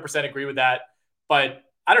 100% agree with that. But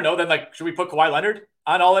I don't know. Then like, should we put Kawhi Leonard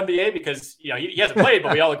on all NBA? Because, he hasn't played,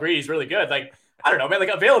 but we all agree he's really good. Like, I don't know, man, like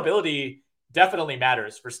availability definitely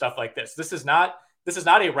matters for stuff like this. This is not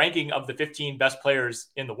a ranking of the 15 best players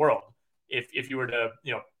in the world. If you were to,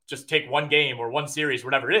 just take one game or one series,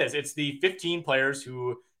 whatever it is, it's the 15 players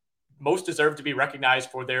who most deserve to be recognized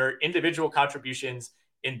for their individual contributions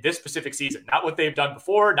in this specific season, not what they've done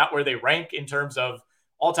before, not where they rank in terms of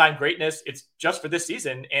all-time greatness. It's just for this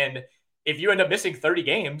season. And if you end up missing 30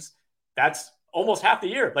 games, that's almost half the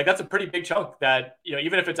year. Like that's a pretty big chunk that,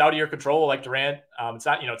 even if it's out of your control, like Durant, it's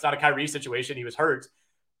not a Kyrie situation. He was hurt,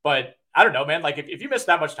 but I don't know, man. Like if you miss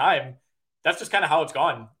that much time, that's just kind of how it's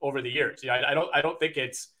gone over the years. I don't think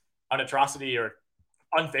it's an atrocity or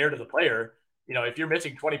unfair to the player. If you're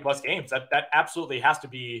missing 20 plus games, that absolutely has to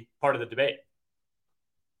be part of the debate.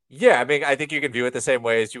 Yeah, I mean, I think you can view it the same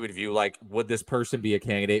way as you would view, like, would this person be a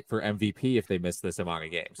candidate for MVP if they missed this amount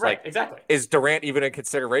of games? Right, like, exactly. Is Durant even in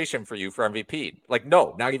consideration for you for MVP? Like,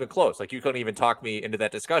 no, not even close. Like, you couldn't even talk me into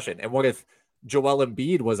that discussion. And what if Joel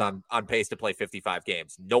Embiid was on pace to play 55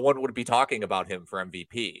 games? No one would be talking about him for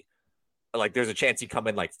MVP. Like, there's a chance he'd come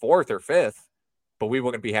in like 4th or 5th, but we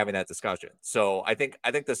wouldn't be having that discussion. So I think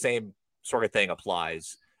the same sort of thing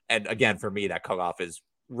applies. And again, for me, that cutoff is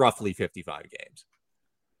roughly 55 games.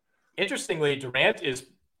 Interestingly, Durant is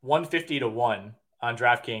 150-1 on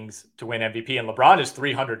DraftKings to win MVP, and LeBron is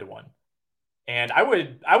 300-1. And I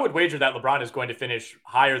would wager that LeBron is going to finish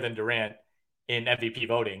higher than Durant in MVP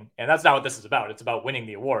voting. And that's not what this is about. It's about winning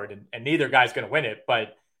the award, and neither guy's going to win it.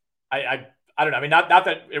 But I don't know. I mean, not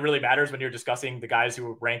that it really matters when you're discussing the guys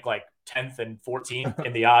who rank like 10th and 14th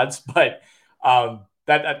in the odds, but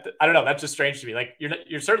that I don't know. That's just strange to me. Like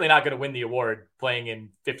you're certainly not going to win the award playing in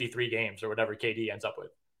 53 games or whatever KD ends up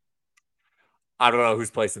with. I don't know who's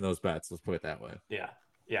placing those bets. Let's put it that way. Yeah.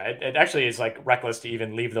 It actually is like reckless to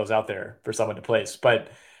even leave those out there for someone to place. But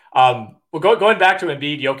going back to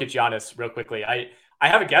Embiid, Jokic, Giannis real quickly. I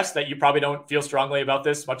have a guess that you probably don't feel strongly about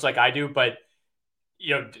this, much like I do. But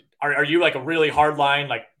are you like a really hard line,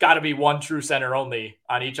 like got to be one true center only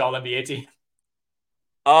on each All NBA team?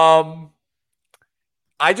 I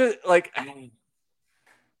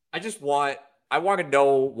want to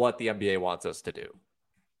know what the NBA wants us to do.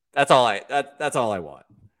 That's all I want.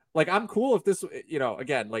 Like, I'm cool if this,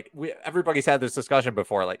 again, like everybody's had this discussion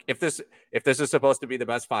before. Like if this is supposed to be the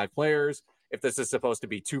best 5 players, if this is supposed to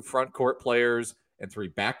be 2 front court players and 3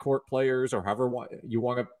 backcourt players, or however you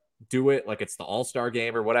want to do it, like it's the All-Star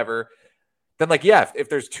game or whatever, then like, yeah, if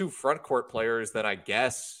there's 2 front court players, then I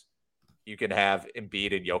guess you can have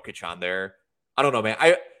Embiid and Jokic on there. I don't know, man.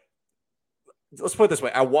 Let's put it this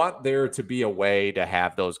way. I want there to be a way to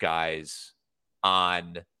have those guys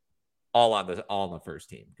on the first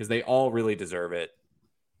team, because they all really deserve it.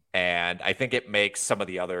 And I think it makes some of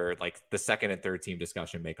the other, like the second and third team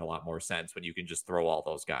discussion, make a lot more sense when you can just throw all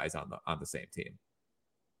those guys on the same team.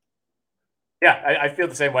 Yeah, I feel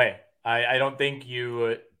the same way. I don't think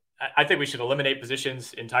I think we should eliminate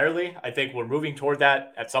positions entirely. I think we're moving toward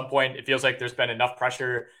that at some point. It feels like there's been enough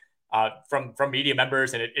pressure from media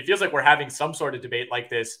members, and it feels like we're having some sort of debate like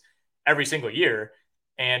this every single year.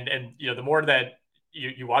 And the more that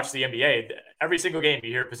you watch the NBA, every single game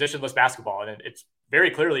you hear positionless basketball, and it's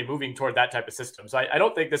very clearly moving toward that type of system. So I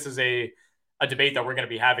don't think this is a debate that we're going to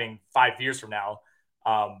be having 5 years from now.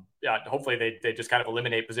 Hopefully they just kind of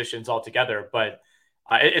eliminate positions altogether. But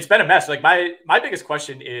It's been a mess. Like my biggest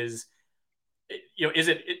question is,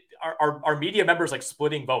 are media members like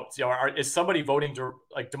splitting votes? Is somebody voting to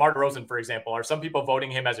like DeMar DeRozan, for example? Are some people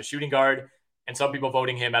voting him as a shooting guard and some people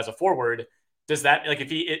voting him as a forward? Does that like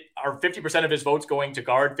are 50% of his votes going to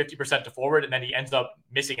guard, 50% to forward, and then he ends up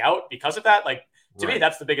missing out because of that? Like to me,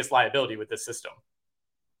 that's the biggest liability with this system.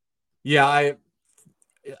 Yeah,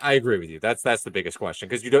 I agree with you. That's the biggest question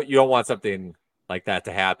because you don't want something like that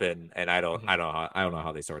to happen, and I don't know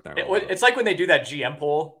how they sort that out. It's like when they do that GM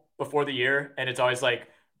poll before the year, and it's always like,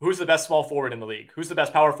 who's the best small forward in the league? Who's the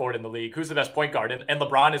best power forward in the league? Who's the best point guard? And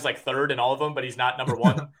LeBron is like third in all of them, but he's not number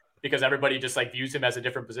one because everybody just like views him as a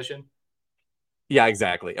different position. Yeah,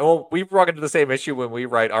 exactly. Well, we've run into the same issue when we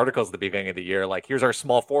write articles at the beginning of the year, like here's our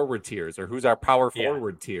small forward tiers or who's our power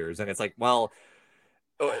forward tiers. And it's like, well,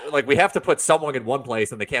 like we have to put someone in one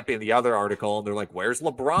place and they can't be in the other article. And they're like, where's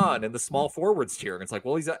LeBron in the small forwards tier? And it's like,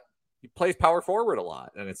 well, he plays power forward a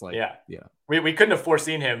lot. And it's like, we couldn't have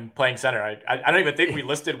foreseen him playing center. I don't even think we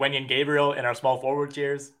listed Wenyen Gabriel in our small forward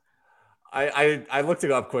tiers. I looked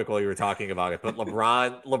it up quick while you were talking about it, but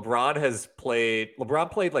LeBron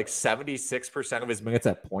played like 76% of his minutes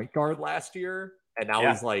at point guard last year, and now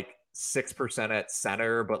he's like 6% at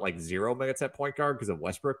center, but like 0 minutes at point guard because of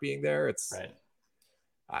Westbrook being there. It's right.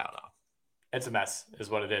 I don't know. It's a mess, is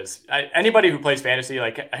what it is. Anybody who plays fantasy,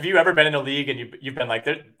 like, have you ever been in a league and you've been like,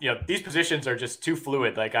 these positions are just too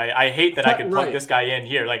fluid. Like, I hate that I can plug this guy in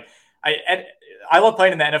here. Like, I love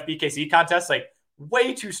playing in the NFBKC contest. Like,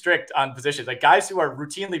 way too strict on positions. Like guys who are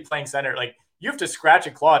routinely playing center, like you have to scratch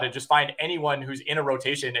and claw to just find anyone who's in a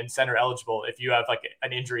rotation and center eligible if you have like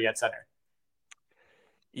an injury at center.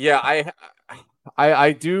 Yeah,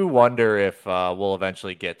 I do wonder if we'll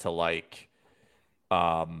eventually get to like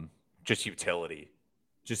just utility.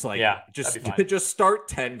 Just like just start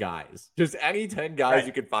 10 guys. Just any 10 guys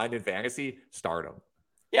you can find in fantasy, start them.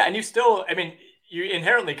 Yeah, and you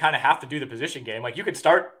inherently kind of have to do the position game. Like you could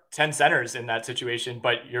start 10 centers in that situation,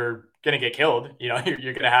 but you're going to get killed. You're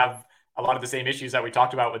going to have a lot of the same issues that we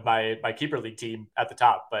talked about with my keeper league team at the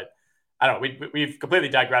top. But I don't know. We've completely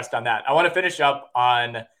digressed on that. I want to finish up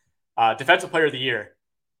on defensive player of the year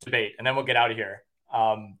debate, and then we'll get out of here.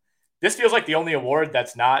 This feels like the only award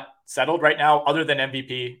that's not settled right now other than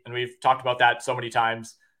MVP. And we've talked about that so many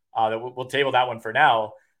times that we'll table that one for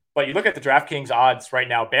now. But you look at the DraftKings odds right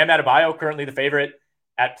now. Bam Adebayo currently the favorite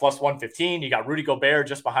at plus 115. You got Rudy Gobert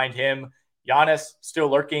just behind him. Giannis still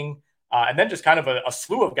lurking. And then just kind of a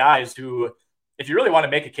slew of guys who, if you really want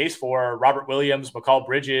to make a case for, Robert Williams, Mikal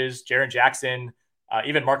Bridges, Jaren Jackson,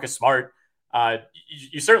 even Marcus Smart,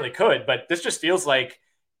 you certainly could. But this just feels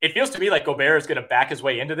to me like Gobert is going to back his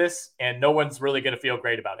way into this, and no one's really going to feel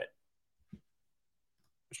great about it.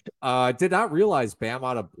 Did not realize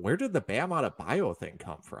where did the Bam Adebayo thing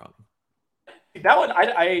come from? That one,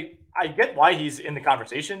 I get why he's in the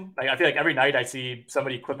conversation. Like I feel like every night I see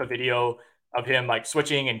somebody clip a video of him like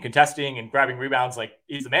switching and contesting and grabbing rebounds. Like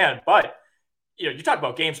he's the man. But you talk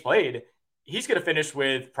about games played, he's going to finish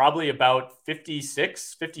with probably about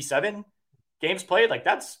 56, 57 games played. Like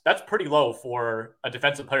that's pretty low for a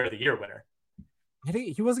defensive player of the year winner. I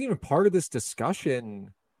think he wasn't even part of this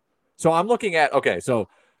discussion. So I'm looking at, so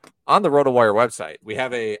on the RotoWire website, we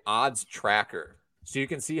have a odds tracker. So you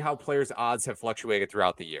can see how players' odds have fluctuated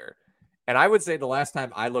throughout the year. And I would say the last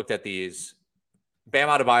time I looked at these, Bam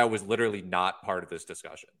Adebayo was literally not part of this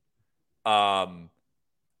discussion. And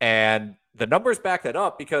the numbers back that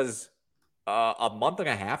up because a month and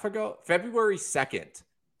a half ago, February 2nd,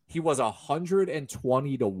 he was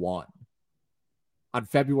 120-1 on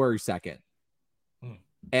February 2nd.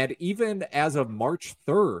 And even as of March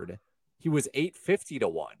 3rd, he was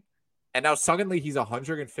 850-1. And now suddenly he's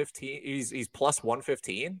 115. He's plus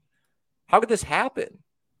 115. How could this happen?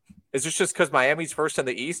 Is this just because Miami's first in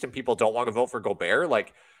the East and people don't want to vote for Gobert?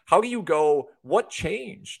 Like, how do you go? What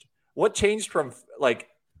changed? What changed from like?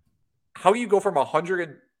 How do you go from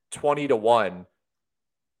 120-1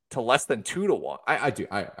 to less than 2-1? I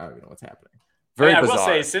don't know what's happening. Very bizarre.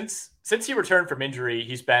 I will say since he returned from injury,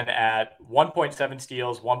 he's been at 1.7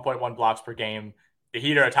 steals, 1.1 blocks per game. The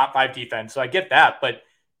Heat are a top 5 defense, so I get that, but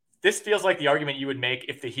this feels like the argument you would make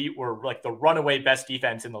if the Heat were like the runaway best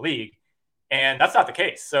defense in the league. And that's not the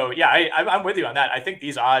case. So yeah, I'm with you on that. I think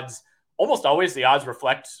these odds, almost always the odds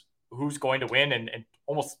reflect who's going to win and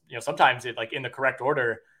almost, sometimes it like in the correct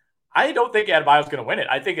order. I don't think Adebayo's going to win it.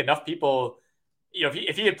 I think enough people,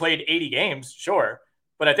 if he had played 80 games, sure.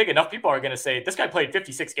 But I think enough people are going to say this guy played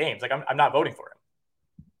 56 games. Like I'm not voting for him.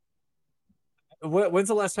 When's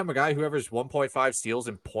the last time a guy who averaged 1.5 steals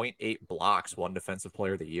and 0.8 blocks won Defensive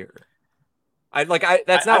Player of the Year?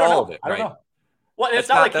 That's not all of it, right? I don't know. Well, it's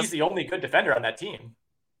not like he's the only good defender on that team.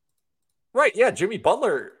 Right. Yeah. Jimmy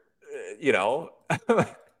Butler, you know.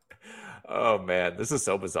 Oh, man. This is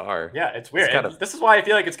so bizarre. Yeah, it's It's weird. kind And of, this is why I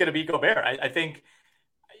feel like it's going to be Gobert. I think,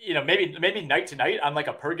 maybe night to night on like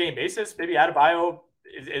a per game basis, maybe Adebayo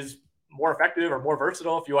is more effective or more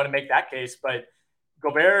versatile if you want to make that case. But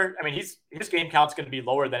Gobert, I mean, his game count's going to be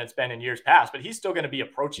lower than it's been in years past, but he's still going to be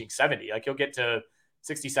approaching 70. Like he'll get to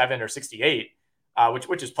 67 or 68,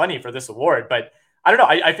 which is plenty for this award. But I don't know.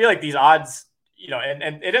 I feel like these odds,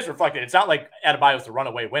 and it is reflected. It's not like Adebayo's the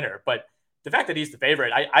runaway winner, but the fact that he's the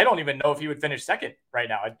favorite, I don't even know if he would finish second right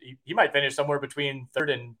now. He might finish somewhere between third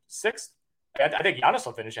and sixth. I think Giannis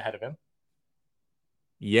will finish ahead of him.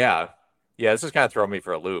 yeah. Yeah. This is kind of throwing me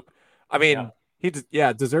for a loop. I mean, He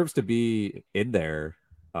deserves to be in there.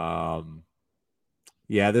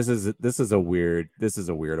 Yeah, this is a weird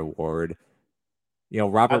award.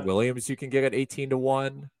 Robert Williams you can get at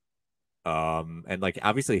 18-1. And like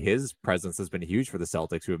obviously his presence has been huge for the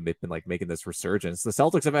Celtics, who have been like making this resurgence. The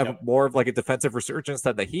Celtics have had more of like a defensive resurgence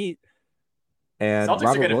than the Heat. And Celtics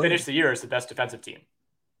are going to finish the year as the best defensive team.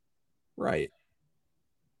 Right.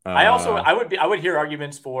 I would hear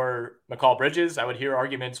arguments for McCall Bridges. I would hear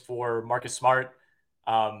arguments for Marcus Smart.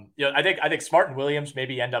 I think Smart and Williams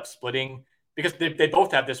maybe end up splitting because they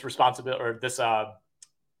both have this responsibility or this I'm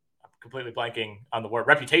completely blanking on the word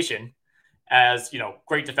reputation as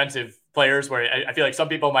great defensive players. Where I feel like some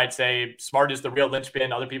people might say Smart is the real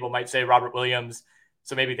linchpin, other people might say Robert Williams.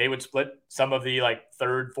 So maybe they would split some of the like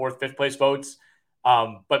third, fourth, fifth place votes.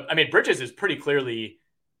 But I mean, Bridges is pretty clearly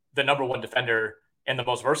the number one defender and the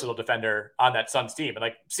most versatile defender on that Suns team. And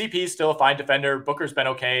like CP is still a fine defender. Booker's been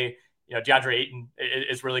okay. DeAndre Ayton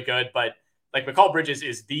is really good, but like McCall Bridges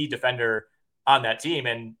is the defender on that team.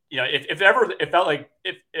 And, if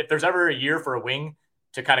there's ever a year for a wing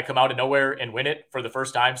to kind of come out of nowhere and win it for the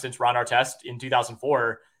first time since Ron Artest in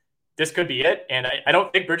 2004, this could be it. And I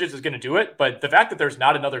don't think Bridges is going to do it, but the fact that there's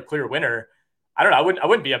not another clear winner, I don't know. I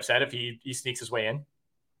wouldn't be upset if he sneaks his way in.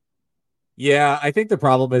 Yeah, I think the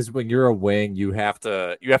problem is when you're a wing, you have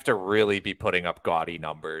to really be putting up gaudy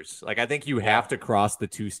numbers. Like I think you have to cross the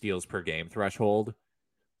 2 steals per game threshold.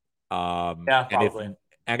 Probably.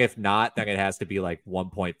 And if not, then it has to be like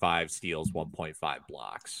 1.5 steals, 1.5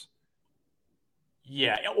 blocks.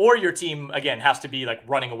 Yeah, or your team again has to be like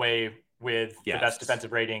running away with the best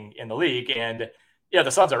defensive rating in the league. And the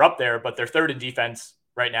Suns are up there, but they're third in defense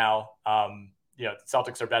right now. The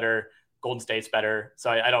Celtics are better. Golden State's better.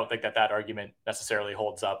 So I don't think that argument necessarily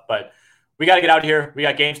holds up, but we got to get out of here. We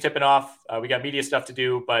got games tipping off. We got media stuff to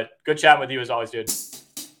do, but good chatting with you as always, dude.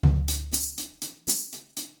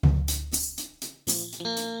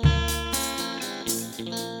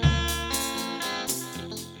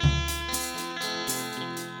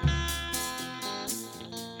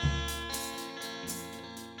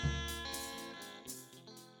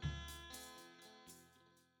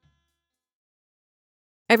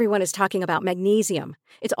 Everyone is talking about magnesium.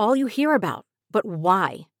 It's all you hear about. But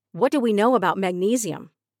why? What do we know about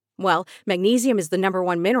magnesium? Well, magnesium is the number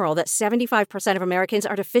one mineral that 75% of Americans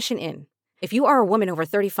are deficient in. If you are a woman over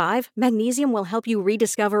 35, magnesium will help you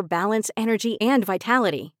rediscover balance, energy, and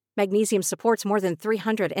vitality. Magnesium supports more than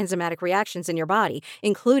 300 enzymatic reactions in your body,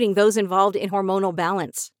 including those involved in hormonal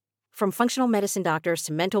balance. From functional medicine doctors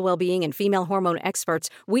to mental well-being and female hormone experts,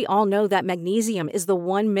 we all know that magnesium is the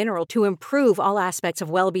one mineral to improve all aspects of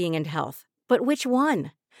well-being and health. But which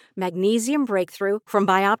one? Magnesium Breakthrough from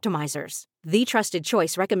Bioptimizers, the trusted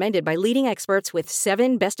choice recommended by leading experts with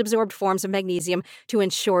 7 best-absorbed forms of magnesium to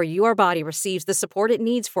ensure your body receives the support it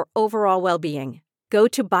needs for overall well-being. Go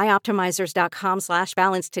to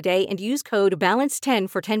bioptimizers.com/balance today and use code BALANCE10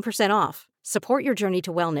 for 10% off. Support your journey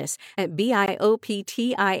to wellness at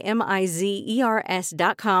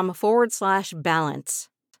bioptimizers.com/balance.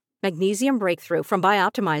 Magnesium Breakthrough from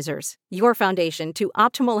Bioptimizers, your foundation to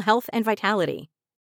optimal health and vitality.